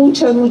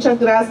 Muchas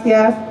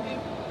gracias.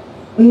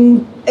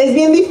 Es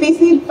bien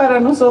difícil para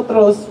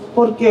nosotros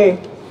porque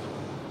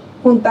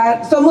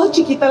somos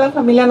chiquita la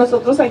familia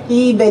nosotros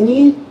aquí,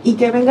 venir y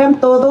que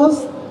vengan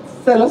todos,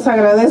 se los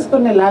agradezco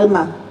en el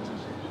alma.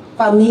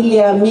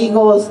 Familia,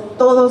 amigos,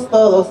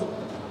 todos.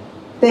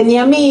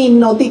 Tenía mi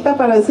notita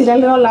para decirle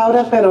a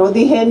Laura, pero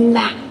dije,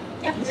 nah,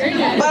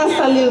 va a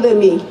salir de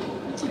mí.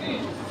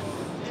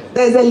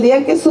 Desde el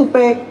día que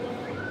supe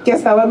que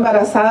estaba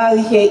embarazada,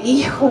 dije,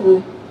 hijo,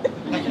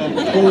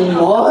 ni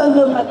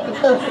modo,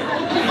 Marquitos.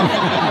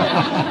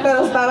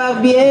 Pero estaba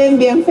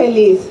bien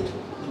feliz.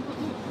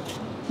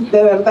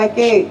 De verdad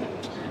que...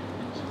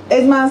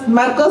 Es más,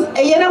 Marcos,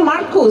 ella era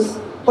Marcus,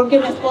 porque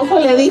mi esposo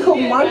le dijo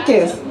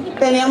Marcus.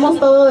 Teníamos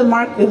todo de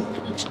Marcus.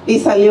 Y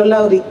salió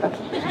Laurita.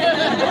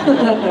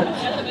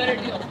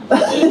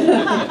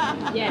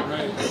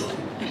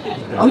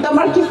 ¿Dónde está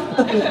Marcus?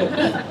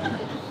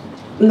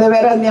 De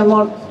veras, mi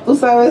amor, tú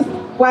sabes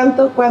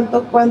cuánto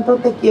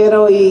te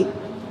quiero y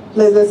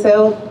les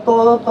deseo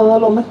todo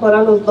lo mejor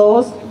a los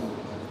dos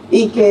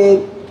y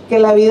que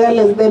la vida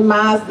les dé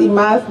más y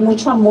más,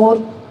 mucho amor.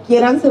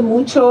 Quiéranse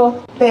mucho,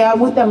 te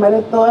amo y te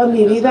amaré toda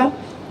mi vida.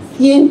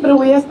 Siempre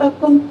voy a estar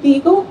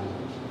contigo,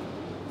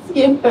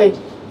 siempre.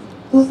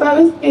 Tú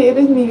sabes que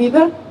eres mi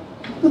vida.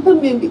 Tú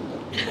también, Víctor.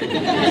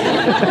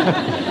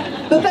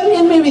 Tú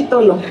también, mi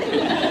Vitolo.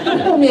 Tú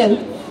también.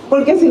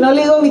 Porque si no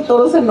le digo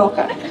Vitolo se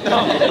enoja.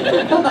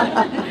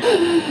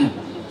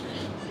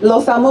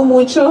 Los amo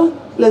mucho.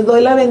 Les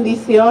doy la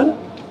bendición.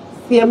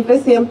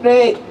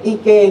 Siempre. Y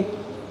que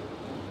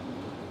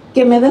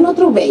me den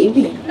otro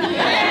baby.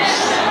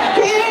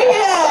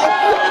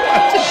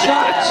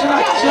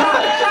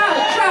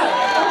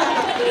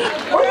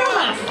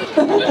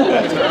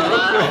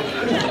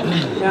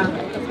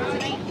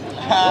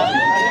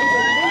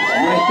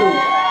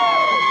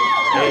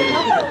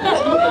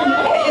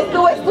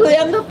 Estuve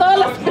estudiando todas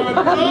las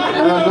semanas.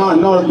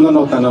 No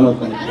nota.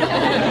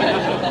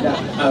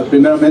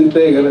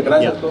 Primeramente,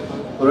 gracias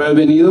por haber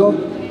venido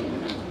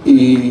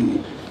y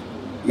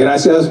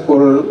gracias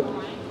por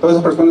todas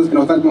esas personas que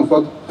nos están con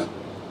nosotros.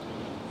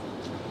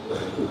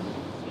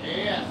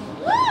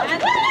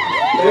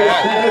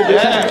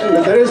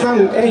 There are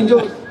some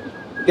angels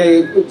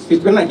que si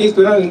estuvieran aquí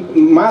estuvieran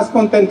más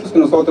contentos que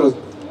nosotros,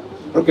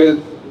 porque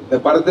de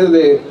parte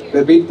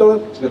de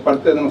Víctor, de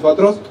parte de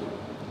nosotros,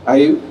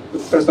 hay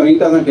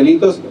personitas,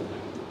 angelitos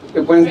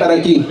que pueden estar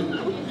aquí.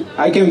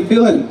 I can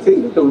feel it,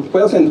 sí, lo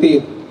puedo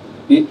sentir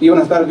y van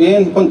a estar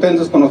bien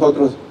contentos con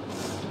nosotros.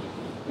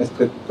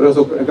 Por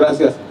eso,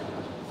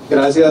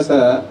 gracias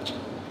a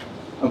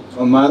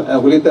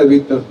abuelita de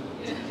Víctor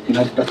y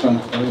las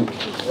personas.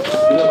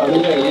 La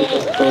familia de Víctor,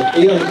 todos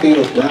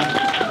tíos, ¿ya?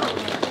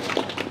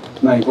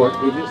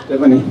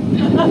 Stephanie.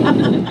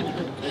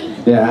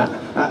 Yeah.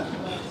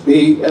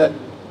 Sí,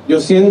 yo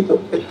siento,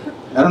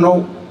 I don't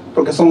know,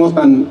 porque somos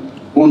tan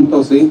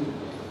juntos, ¿sí?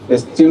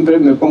 Siempre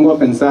me pongo a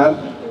pensar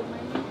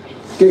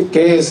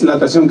qué es la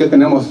atracción que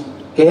tenemos,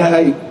 qué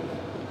hay,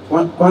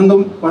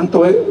 cuándo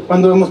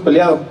hemos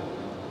peleado.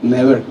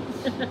 Never.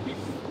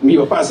 Mi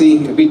papá sí,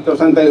 Víctor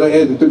Santa,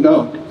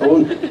 no,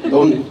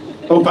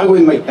 don't fight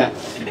with my dad.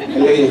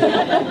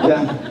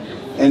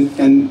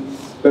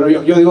 Pero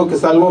yo digo que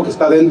es algo que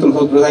está dentro de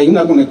nosotros, hay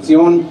una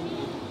conexión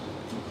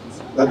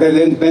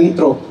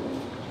dentro,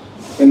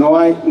 que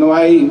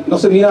no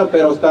se mira,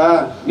 pero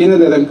viene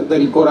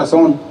del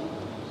corazón,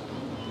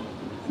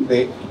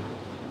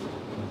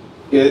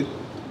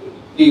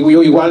 y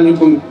yo igual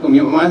con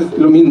mi mamá es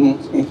lo mismo.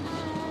 ¿Sí?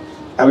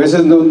 A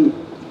veces yo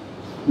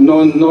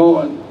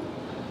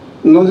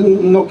no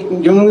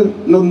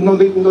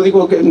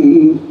digo que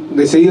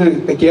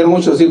decir te quiero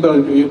mucho, sí, pero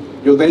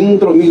yo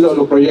dentro de mí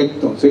lo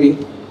proyecto, ¿sí?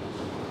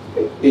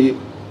 Y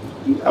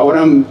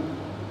ahora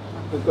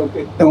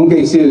tengo que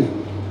decir,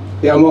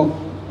 te amo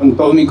con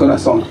todo mi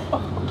corazón.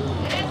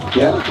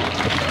 ¿Ya?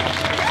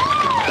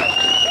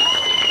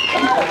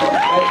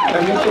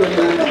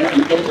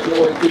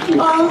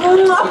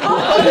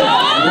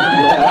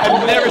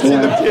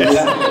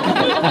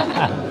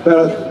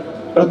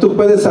 Pero tú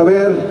puedes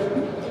saber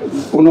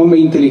un hombre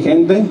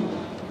inteligente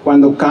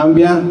cuando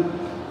cambia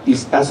y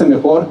se hace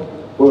mejor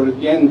por el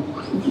bien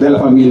de la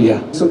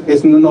familia.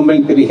 Es un hombre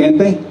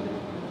inteligente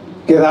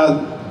que da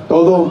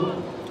todo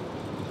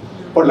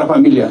por la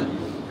familia.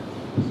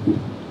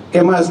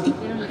 ¿Qué más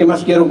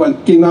quiero?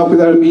 ¿Quién me va a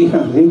cuidar a mi hija?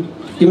 ¿Sí?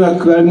 ¿Quién me va a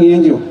cuidar a mi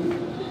niño?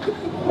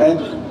 Ahí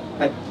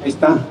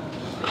está.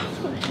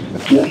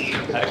 ¿Ya?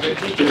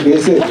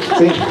 Ese,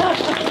 sí.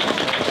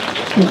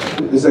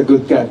 Es a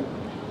good guy.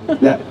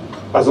 Ya,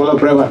 pasó la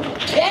prueba.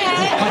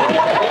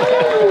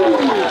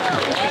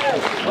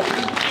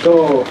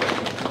 So,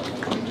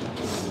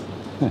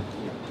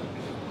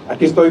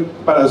 aquí estoy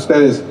para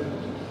ustedes.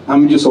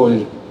 I'm your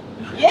soldier.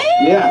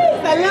 Yeah.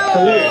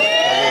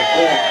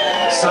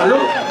 ¡Salud! ¡Salud!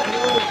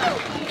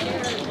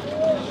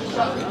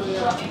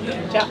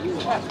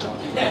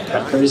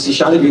 Courtesy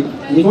shot of you.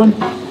 Anyone?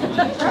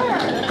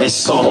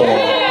 Eso.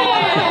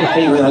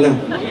 Hey, dale.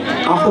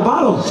 Off the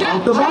bottle.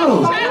 Off the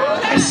bottle.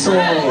 Eso.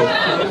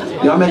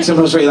 Y'all make some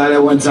noise for that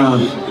at one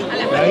time.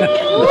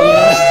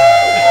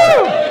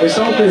 It's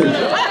open.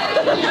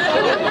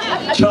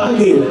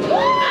 Chug it.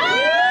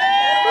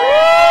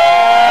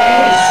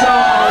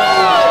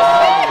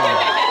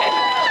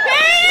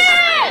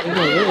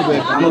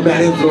 I'm a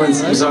bad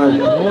influence. I'm sorry.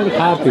 More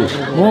coffee.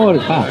 More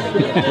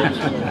coffee.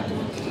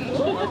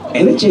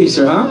 And a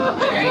chaser, huh?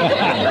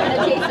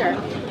 Chaser.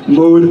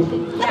 Mood.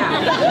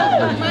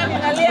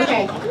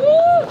 Okay.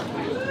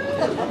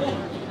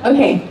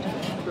 Okay.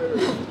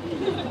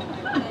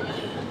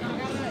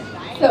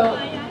 So,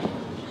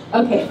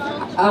 okay.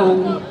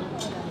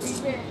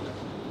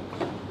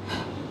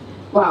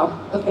 Wow.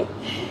 Okay.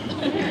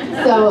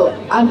 So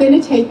I'm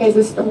going to tell you guys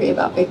a story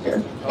about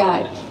Victor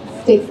that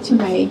sticks to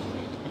my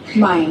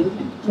mind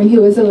when he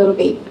was a little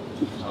baby.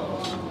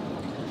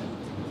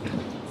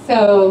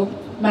 So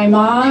my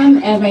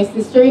mom and my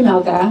sister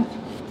Imelda,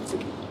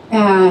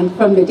 and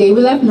from the day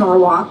we left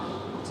Norwalk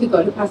to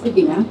go to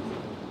Pasadena,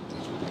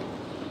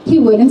 he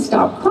wouldn't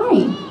stop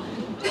crying.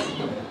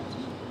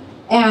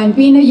 And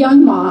being a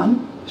young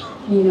mom,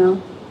 you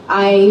know,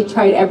 I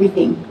tried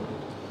everything.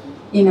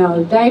 You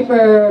know,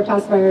 diaper,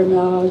 pacifier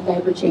milk,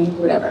 diaper change,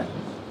 whatever.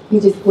 He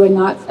just would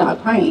not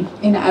stop crying.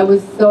 And I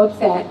was so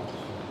upset.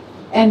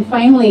 And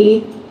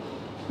finally,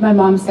 my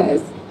mom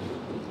says,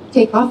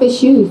 take off his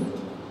shoes.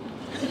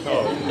 So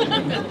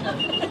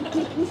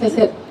I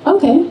said,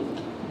 okay.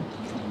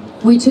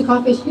 We took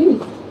off his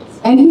shoes.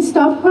 And he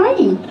stopped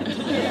crying.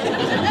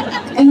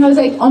 And I was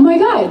like, oh my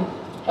God,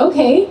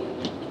 okay.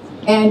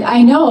 And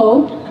I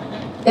know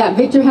that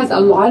Victor has a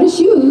lot of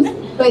shoes,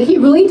 but he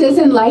really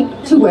doesn't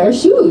like to wear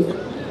shoes.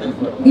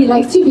 He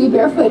likes to be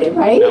barefooted,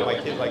 right? Yeah, my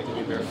kids like to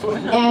be barefoot.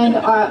 And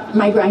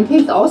my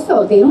grandkids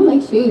also, they don't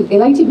like shoes. They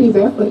like to be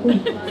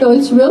barefooted. So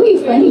it's really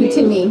funny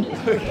to me.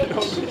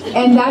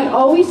 And that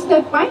always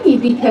stuck by me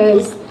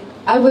because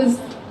I was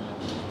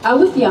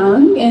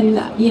young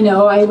and, you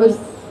know, I was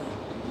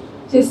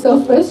just so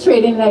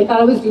frustrated and I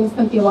thought I was doing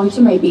something wrong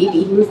to my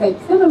baby. He was like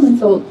 7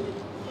 months old.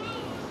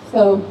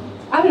 So,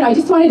 I don't know, I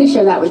just wanted to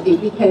share that with you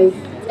because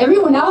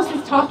everyone else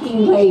is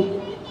talking like,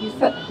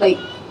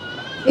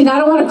 and I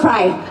don't want to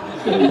cry.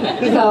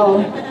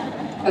 So,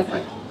 that's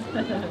right.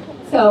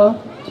 So,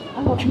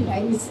 I hope you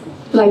guys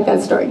like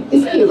that story.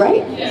 It's cute,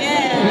 right?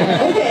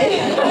 Yeah. Okay.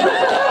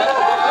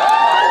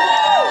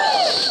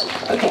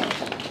 Okay,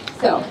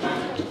 so,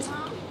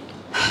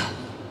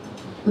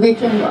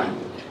 Victor and Laura,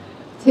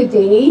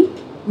 today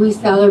we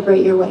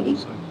celebrate your wedding.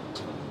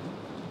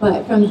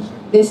 But from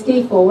this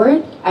day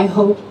forward, I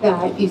hope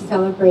that you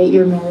celebrate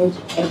your marriage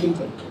every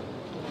day.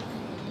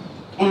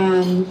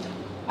 And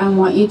I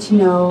want you to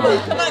know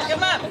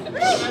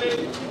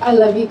I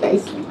love you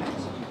guys so much.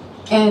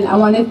 And I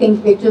want to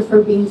thank Victor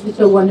for being such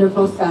a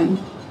wonderful son.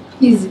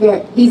 He's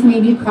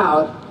made me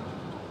proud.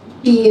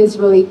 He is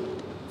really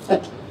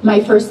my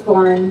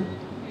firstborn,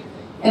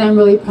 and I'm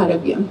really proud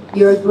of you.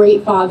 You're a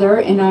great father,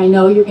 and I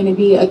know you're going to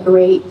be a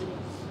great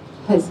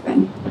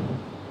husband.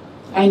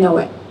 I know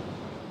it.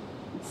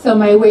 So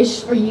my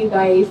wish for you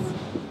guys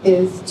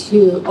is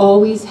to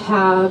always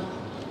have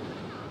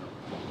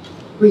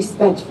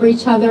respect for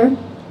each other,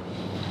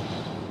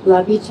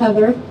 love each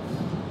other,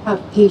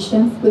 have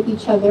patience with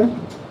each other,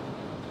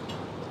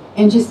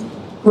 and just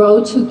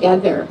grow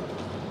together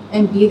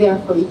and be there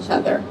for each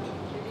other.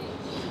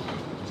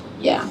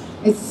 Yeah,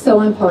 it's so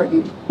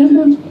important.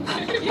 I'm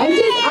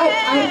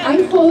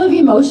full of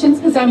emotions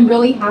because I'm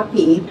really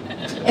happy.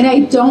 And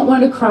I don't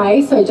want to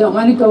cry, so I don't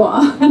want to go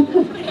on.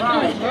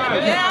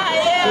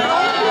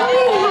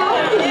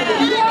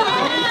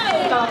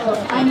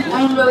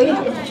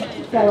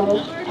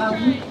 So,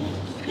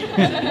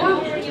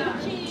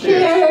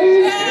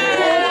 cheers!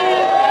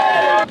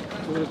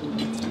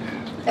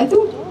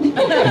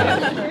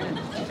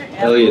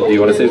 Elliot, do you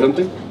want to say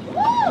something?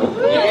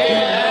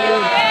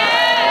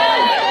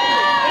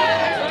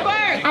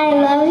 I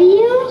love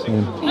you.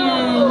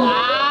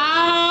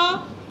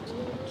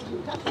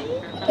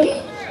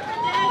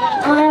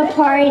 On a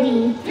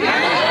party.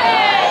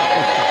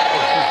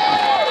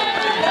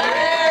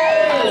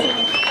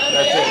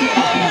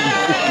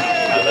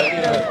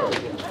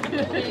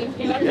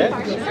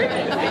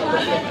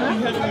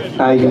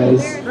 Hi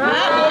guys.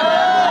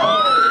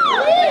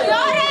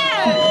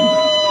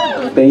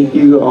 Thank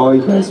you all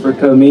you guys for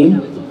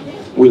coming.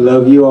 We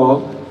love you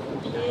all.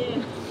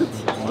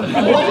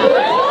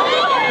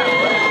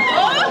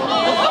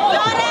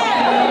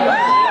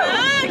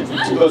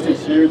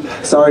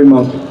 Sorry,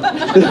 Mom.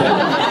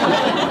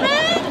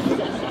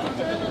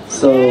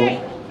 So,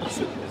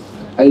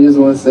 I just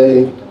want to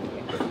say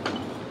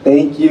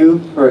thank you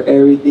for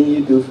everything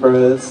you do for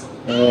us,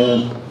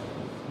 and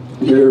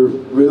you're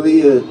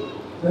really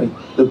like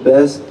the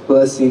best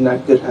blessing I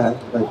could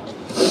have. Like,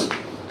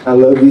 I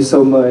love you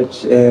so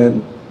much,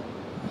 and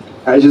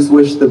I just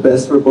wish the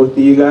best for both of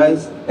you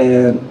guys,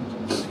 and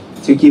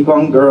to keep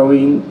on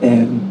growing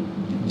and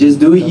just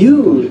do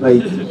you.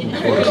 Like, just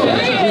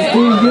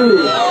do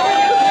you.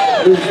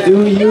 Just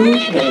do you.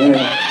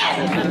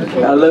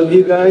 And I love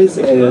you guys,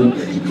 and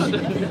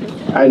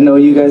I know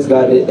you guys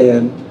got it,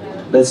 and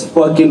let's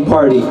fucking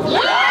party.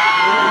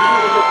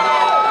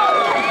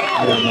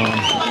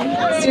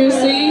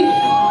 Seriously,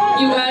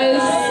 you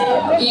guys,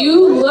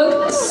 you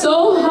look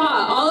so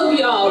hot, all of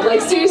y'all.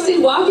 Like, seriously,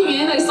 walking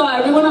in, I saw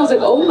everyone, I was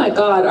like, oh my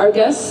god, our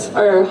guests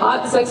are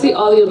hot, sexy,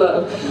 all the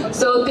above.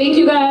 So thank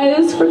you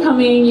guys for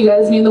coming. You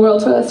guys mean the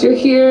world to us. You're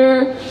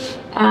here.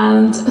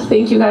 And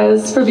thank you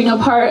guys for being a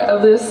part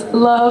of this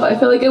love. I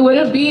feel like it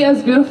wouldn't be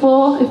as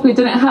beautiful if we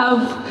didn't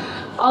have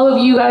all of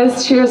you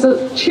guys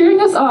cheering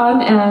us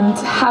on and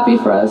happy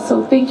for us.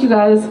 So thank you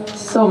guys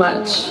so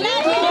much.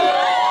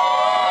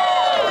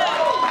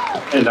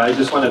 And I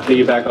just want to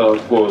piggyback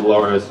off what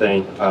Laura was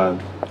saying.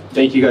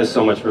 Thank you guys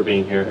so much for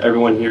being here.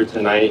 Everyone here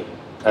tonight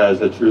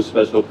has a true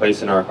special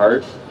place in our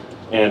heart.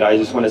 And I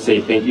just want to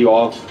say thank you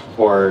all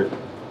for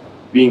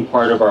being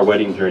part of our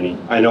wedding journey.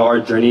 I know our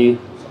journey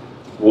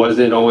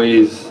wasn't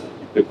always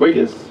the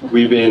quickest.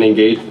 We've been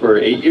engaged for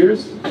 8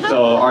 years,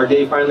 so our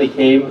day finally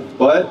came,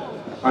 but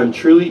I'm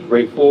truly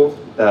grateful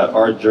that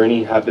our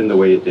journey happened the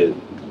way it did.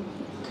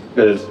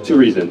 Because 2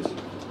 reasons.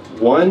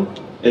 One,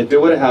 if it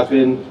would have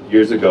happened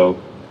years ago,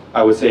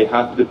 I would say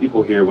half of the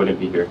people here wouldn't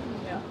be here.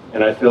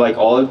 And I feel like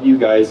all of you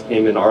guys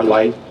came in our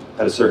life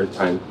at a certain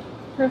time.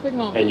 Perfect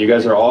moment. And you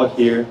guys are all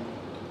here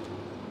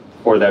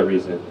for that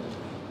reason.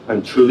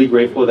 I'm truly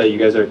grateful that you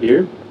guys are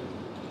here.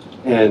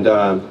 And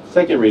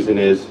second reason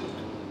is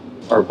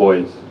our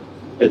boys.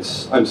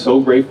 I'm so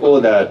grateful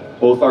that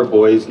both our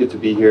boys get to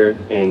be here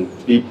and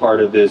be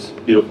part of this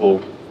beautiful,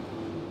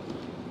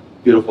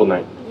 beautiful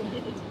night.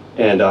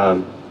 And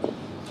I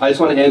just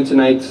want to end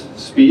tonight's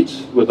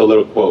speech with a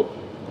little quote.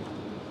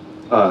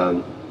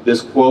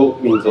 This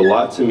quote means a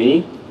lot to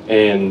me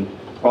and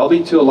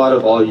probably to a lot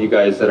of all of you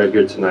guys that are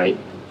here tonight.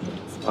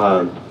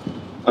 I'm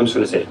just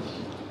going to say it.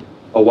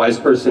 A wise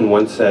person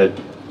once said,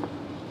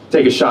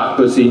 "Take a shot,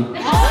 pussy."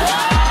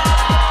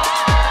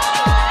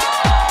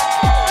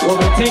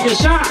 Woman, take a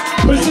shot.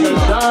 Pussy. Take a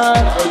shot.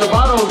 Or the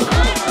bottle.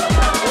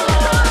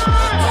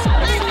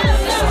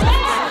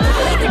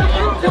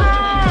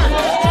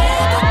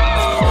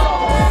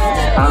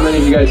 How many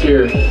of you guys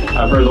here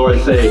I've heard Laura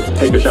say,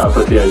 "Take a shot,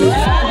 pussy"? I do.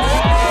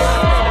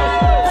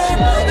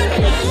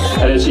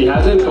 And if she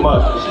hasn't, come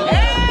up.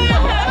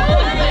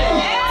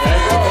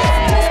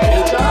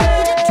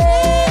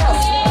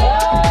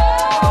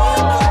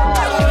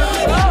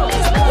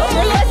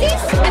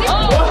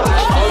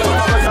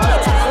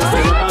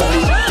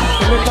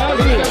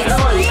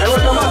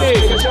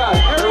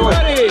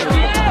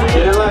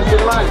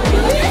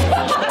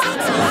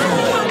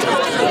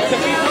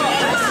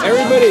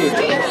 Everybody.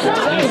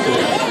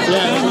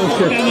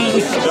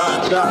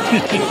 Shot.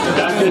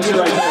 That's it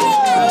right there.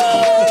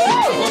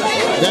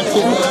 That's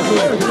it.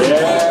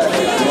 Yeah.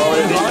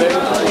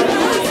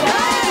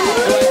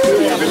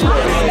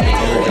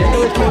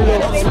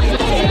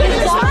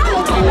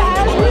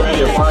 We're ready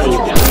to party.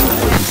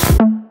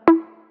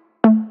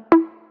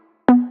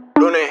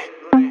 Lunes,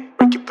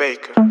 Ricky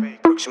Baker,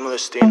 próximo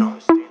destino,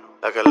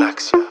 la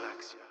galaxia.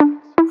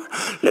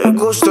 Le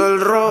gusta el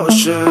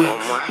roce,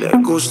 le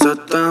gusta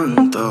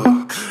tanto.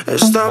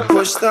 Está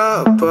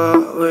puesta pa'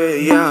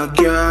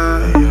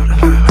 bellaquear.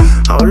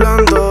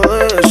 Hablando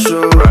de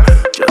eso,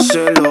 ya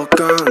se lo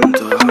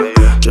canto.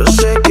 Yo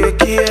sé que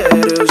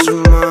quieres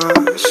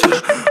más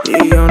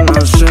y yo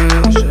no sé,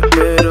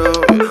 pero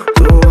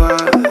tu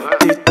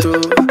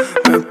actitud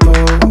me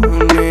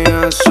pone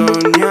a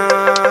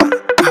soñar.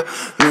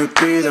 Me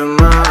pide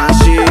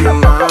más y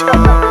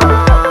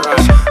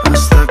más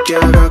hasta que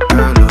haga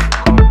calor.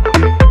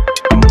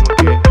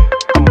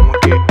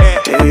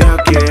 Ella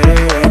quiere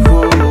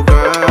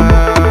jugar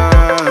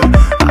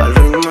al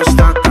ritmo de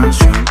esta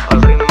canción.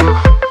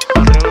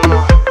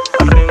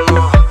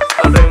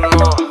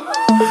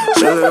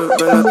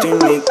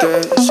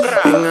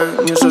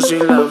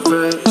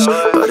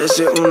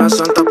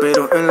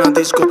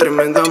 disco,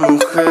 tremenda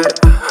mujer.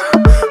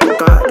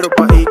 Poca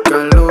ropa y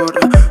calor,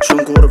 son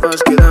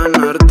curvas que dan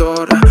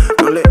ardor.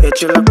 No le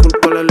eche la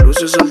culpa a las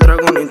luces, al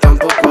dragón ni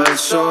tampoco al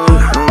sol.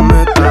 No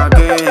me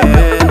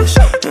tagues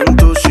en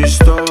tus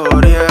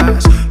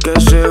historias, que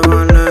se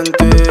van a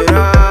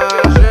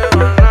enterar.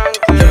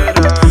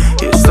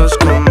 Y estás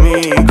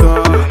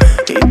conmigo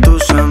y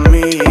tus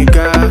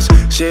amigas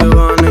se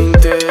van a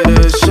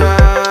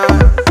interesar.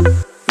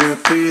 Me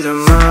piden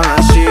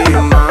más y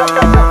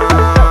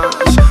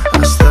más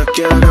hasta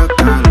que haga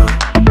calor.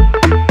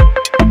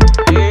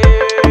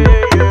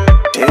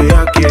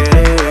 Ella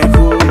quiere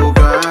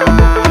jugar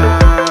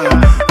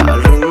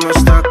al ritmo de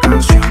esta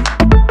canción,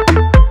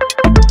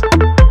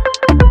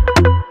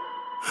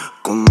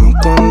 como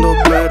cuando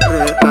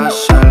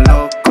perreas a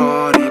lo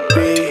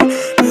coripi.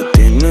 Me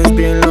tienes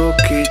bien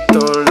loquito,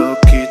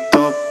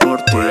 loquito por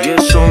ti, y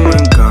eso me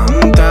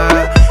encanta.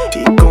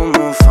 Y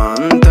como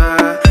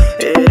Fanta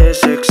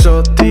eres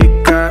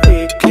exótica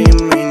y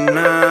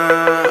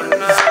criminal.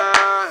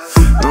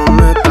 No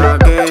me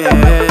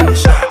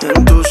tagues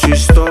en tus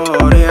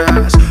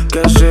historias,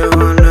 que se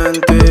van a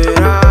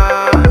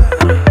enterar.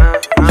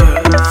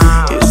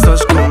 Y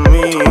estás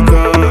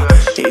conmigo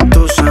y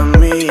tus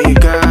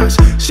amigas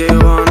se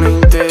van a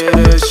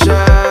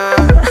interesar.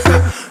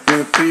 Me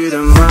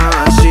piden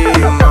más y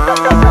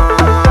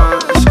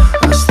más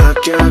hasta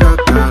que haga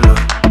calor.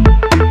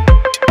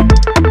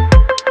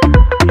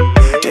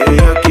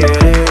 Ella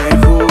quiere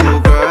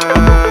jugar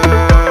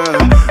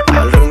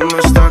al ritmo de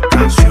esta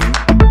canción.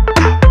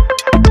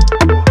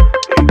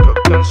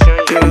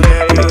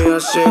 Y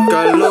hace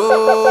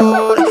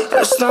calor,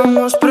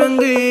 estamos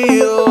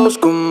prendidos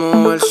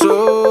como el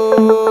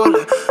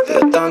sol. De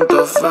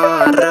tanto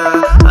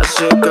farra,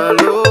 hace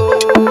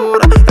calor,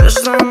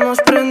 estamos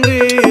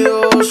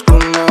prendidos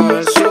como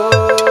el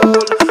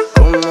sol,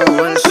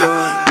 como el sol.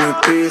 Me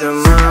piden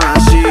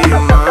más y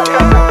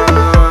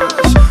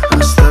más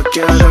hasta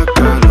que haga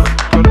calor.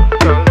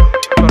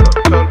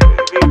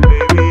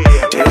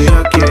 Ella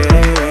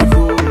quiere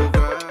jugar.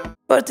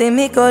 Por ti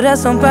mi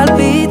corazón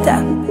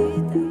palpita,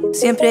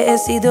 siempre he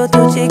sido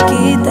tu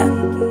chiquita.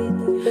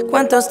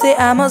 ¿Cuántos te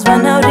amos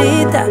van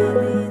ahorita?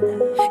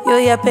 Yo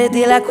ya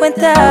perdí la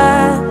cuenta.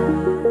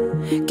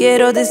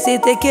 Quiero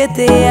decirte que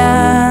te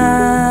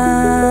amo.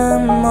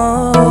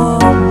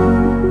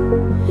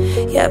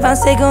 Ya van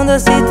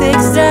segundos y te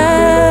extraño.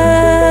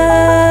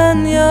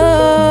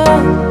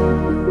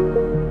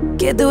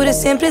 Que dure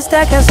siempre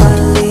esta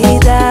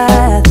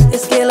casualidad.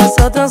 Es que los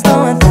otros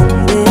no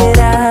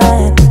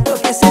entenderán lo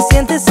que se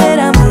siente ser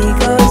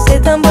amigos,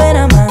 ser tan buen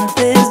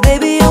amantes,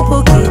 baby, un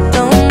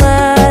poquito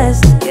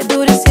más. Que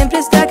dure siempre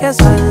esta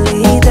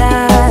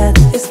casualidad.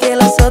 Es que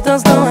los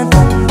otros no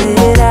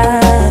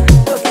entenderán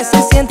lo que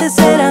se siente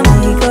ser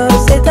amigos,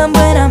 ser tan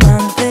buen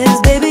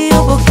amantes, baby,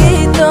 un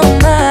poquito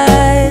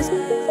más.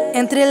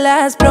 Entre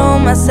las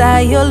bromas,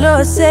 ay, yo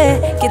lo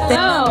sé que te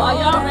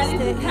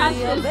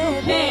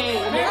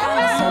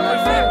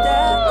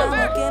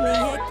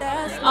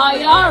Are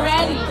y'all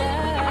ready?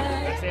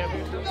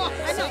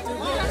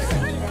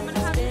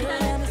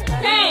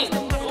 Hey,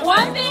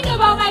 one thing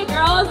about my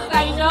girls is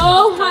I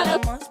know how to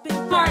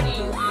party.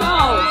 So,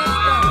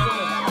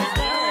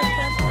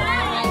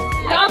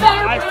 y'all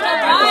better put it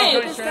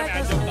right.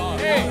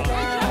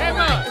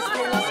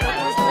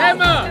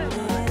 Emma,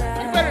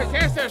 you better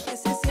catch that.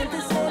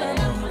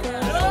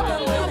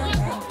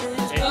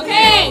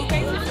 Okay.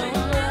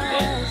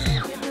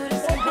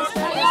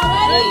 Are y'all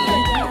ready?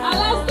 A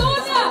las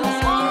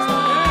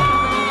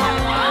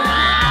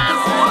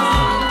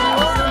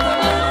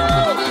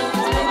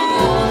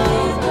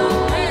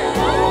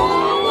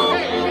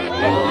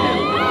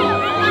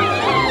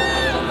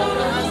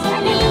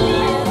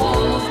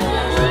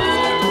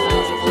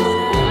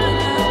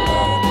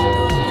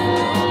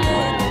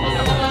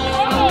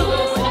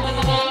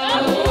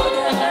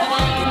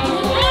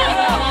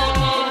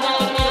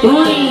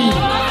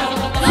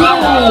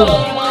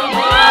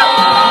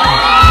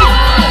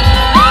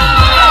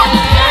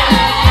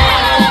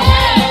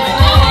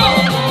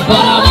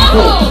Para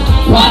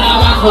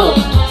abajo,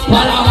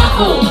 para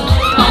abajo,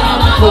 para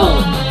abajo,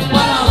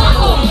 para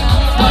abajo,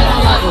 para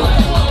abajo,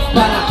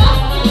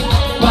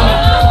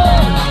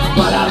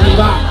 para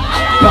arriba,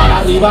 para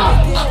arriba,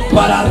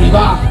 para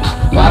arriba,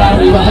 para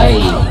arriba,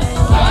 hey.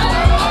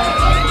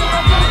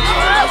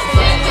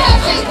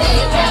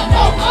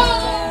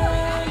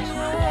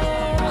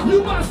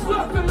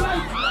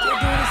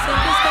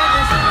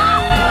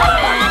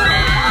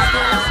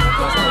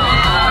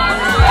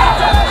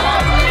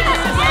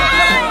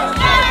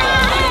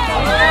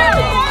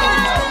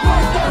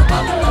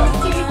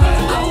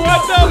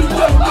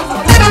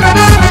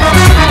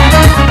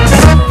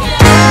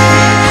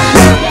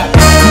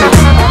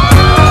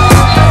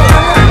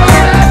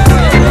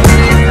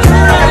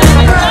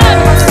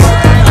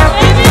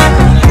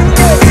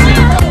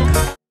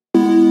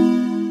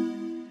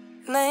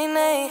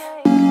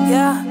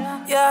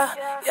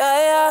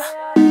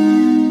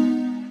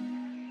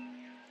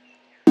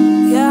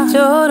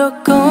 Lloro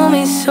con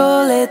mi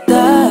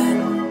soledad,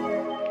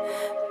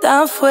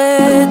 tan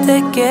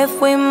fuerte que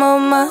fuimos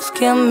más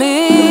que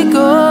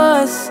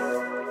amigos.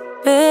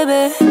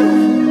 Bebé,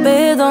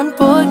 perdón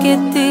porque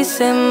te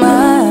hice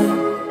mal.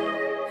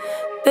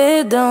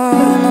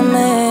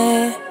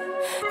 Perdóname.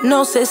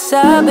 No se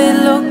sabe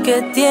lo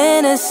que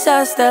tienes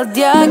hasta el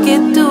día que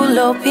tú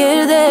lo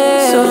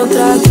pierdes. Solo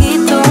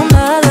traguito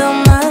nada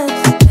más,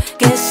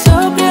 que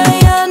sobria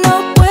ya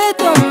no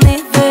puedo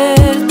ni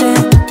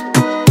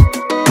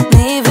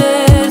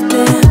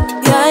verte,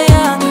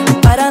 ya,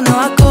 para no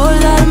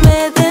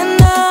acordarme de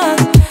nada.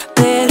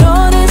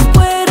 Pero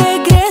después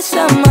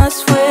regresa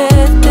más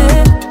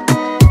fuerte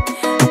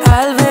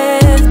al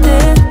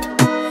verte.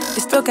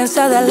 Estoy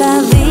cansada de la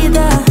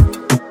vida,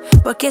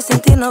 porque sin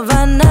ti no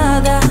va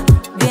nada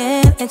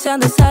bien,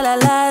 echando sal a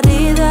la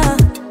herida,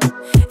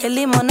 el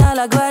limón al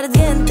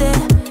aguardiente,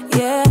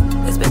 yeah.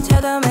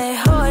 Despechada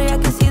mejor, ya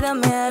que si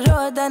dame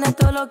arroz, dame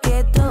todo lo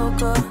que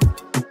toco.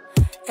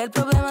 El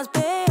problema es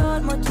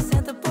peor, mucho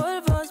siento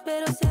por vos,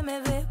 pero se me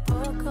ve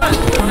poco.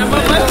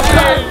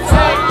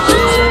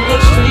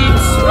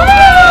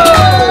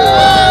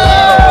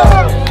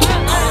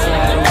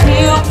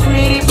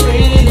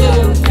 Pretty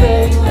little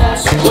thing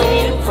that's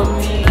waiting for me.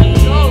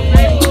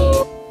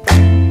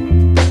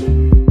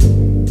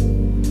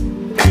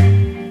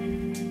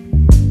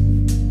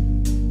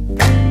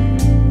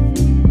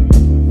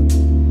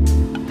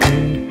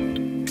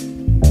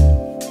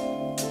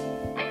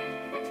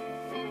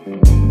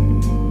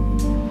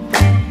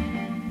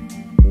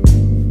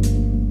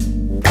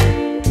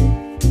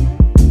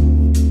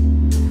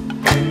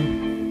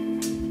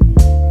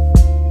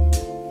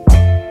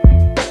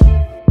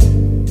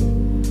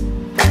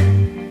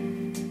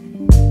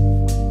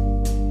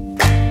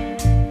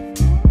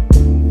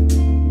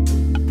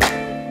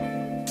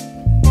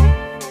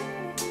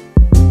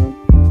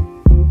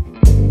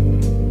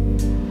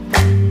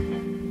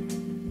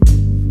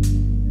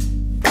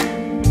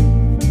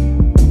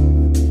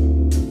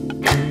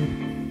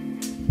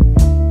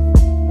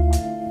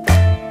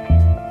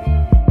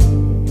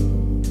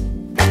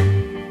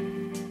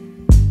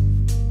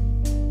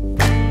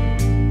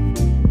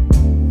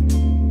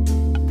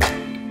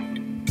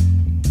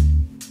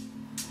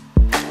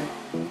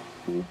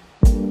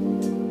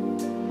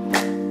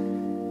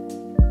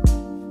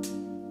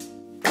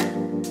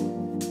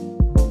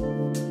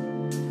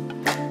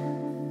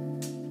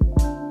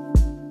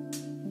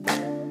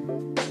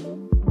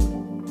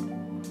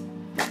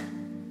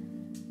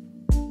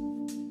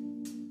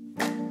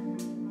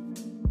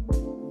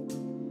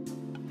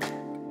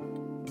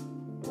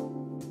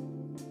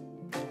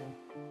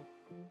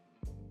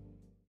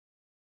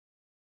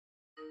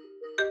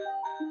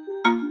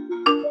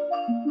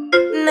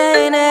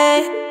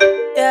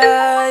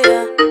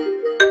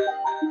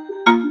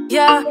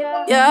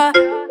 Yeah.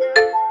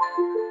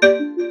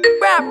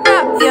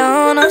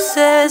 Yo no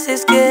sé si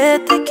es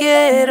que te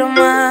quiero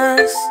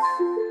más,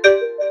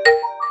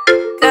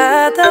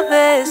 cada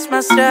vez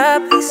más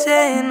rápido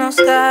se nos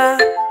da,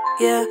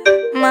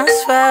 más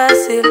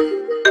fácil.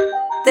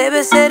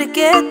 Debe ser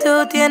que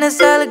tú tienes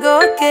algo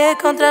que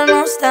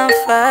encontrarnos tan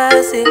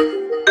fácil,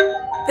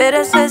 pero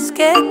eso es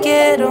que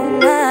quiero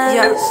más,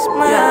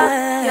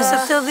 más. Yo soy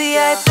tu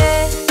VIP,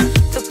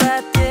 tu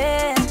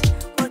parte,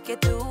 porque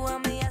tú a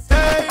mí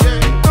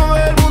todo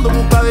el mundo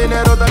busca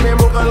dinero, también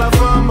busca la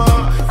fama.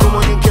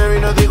 Como Jim Carrey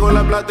no digo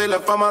la plata y la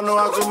fama no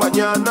hace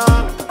mañana.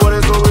 Por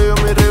eso veo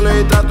mis reglas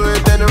y trato de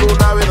tener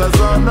una vida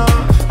sana.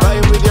 La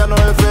envidia no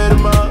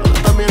enferma,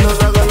 también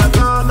nos haga la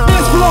gana.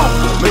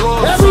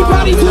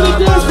 Everybody to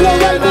the dance floor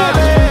right now.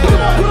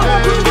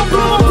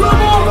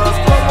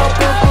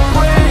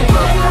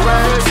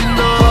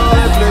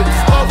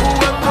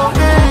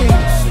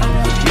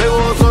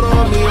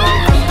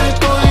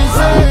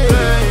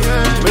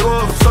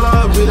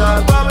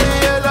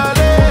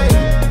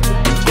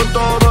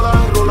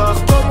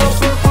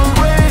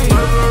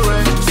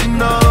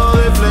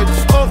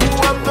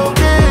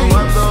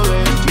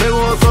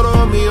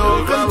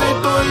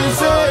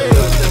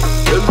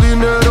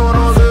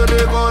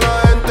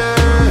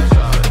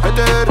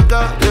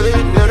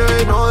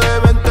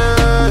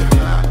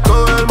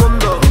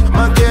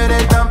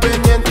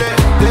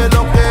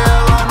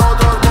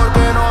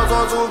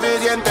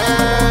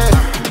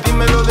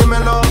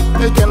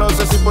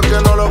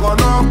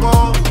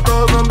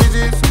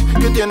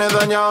 Tiene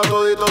dañado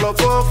todito los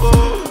focos.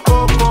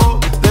 Poco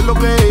de lo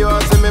que ellos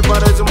hacen me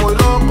parece muy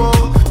loco.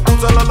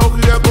 Usa la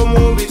lógica como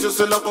un vicio,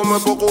 se la come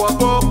poco a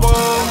poco.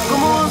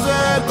 Como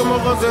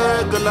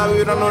José, que la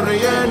vibra no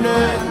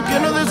rellene.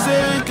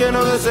 Que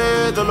no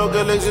desee todo lo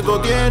que el éxito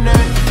tiene.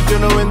 Que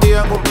no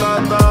vendía con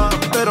plata,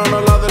 pero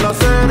no la de la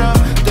acera.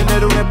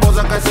 Tener una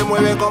esposa que se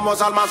mueve como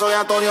Salma, soy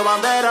Antonio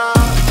Bandera.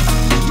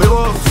 Me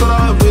gozo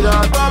la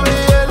vida, pa' mí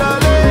es la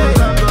ley.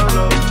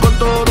 Con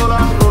todas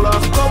las rolas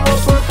como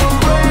Purple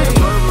Rain.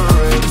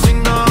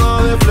 Sin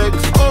nada de flex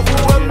o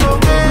jugando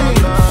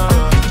game.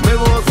 Me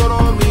gozo lo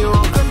mío,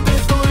 gente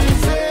estoy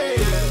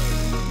insane.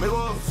 Me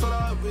gozo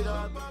la vida.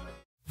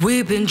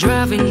 We've been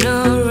driving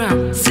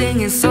around,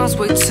 singing songs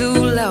way too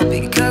loud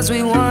because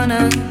we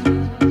wanna.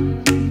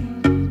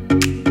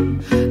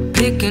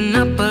 Picking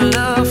up a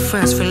love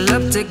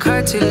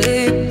got your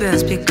lip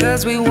best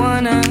because we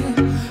wanna.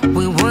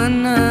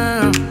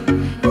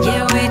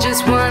 Yeah, we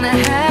just wanna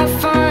have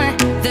fun.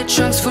 The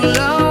trunk's full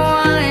of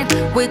wine.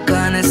 We're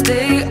gonna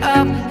stay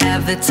up,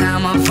 have the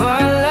time of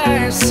our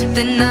lives.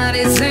 The night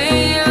is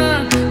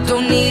young,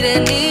 don't need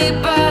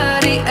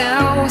anybody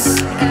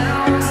else.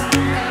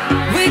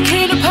 We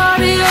came to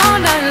party all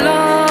night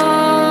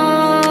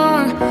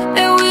long,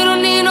 and we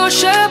don't need no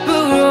chaperone.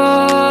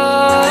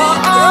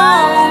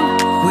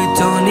 We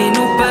don't need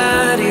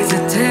nobody's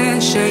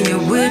attention,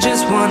 yeah, we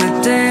just wanna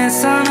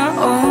dance on our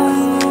own.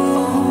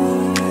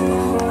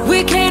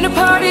 We came to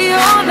party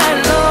all night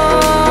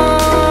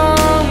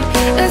long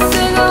and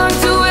sing along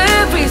to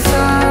every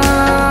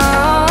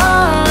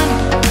song.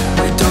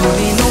 We don't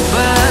need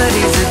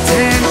nobody's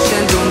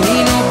attention, don't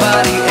need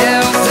nobody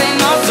else in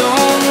our zone.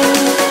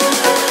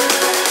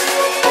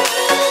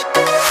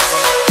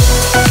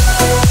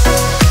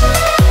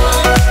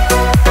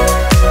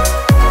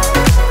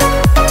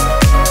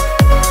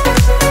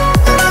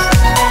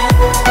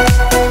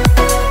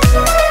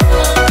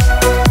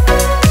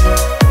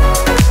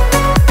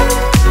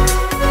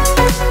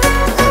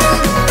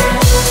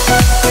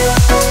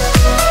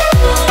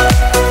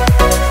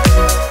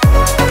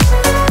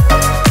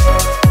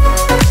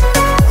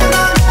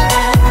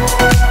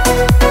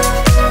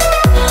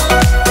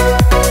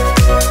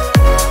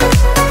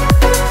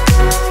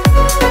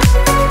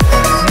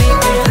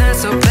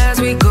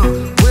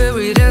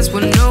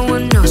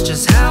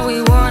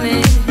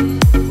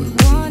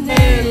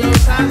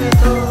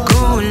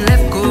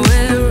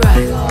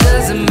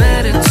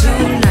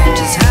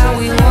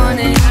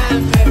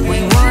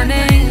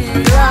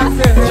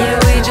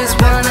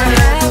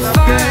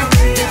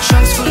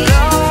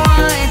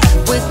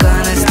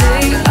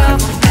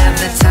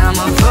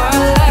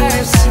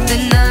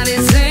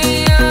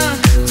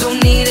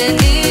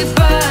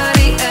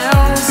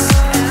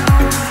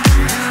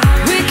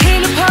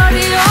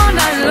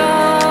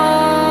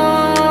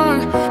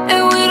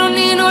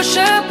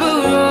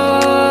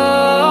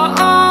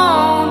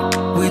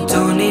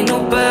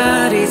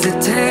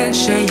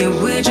 Attention, yeah,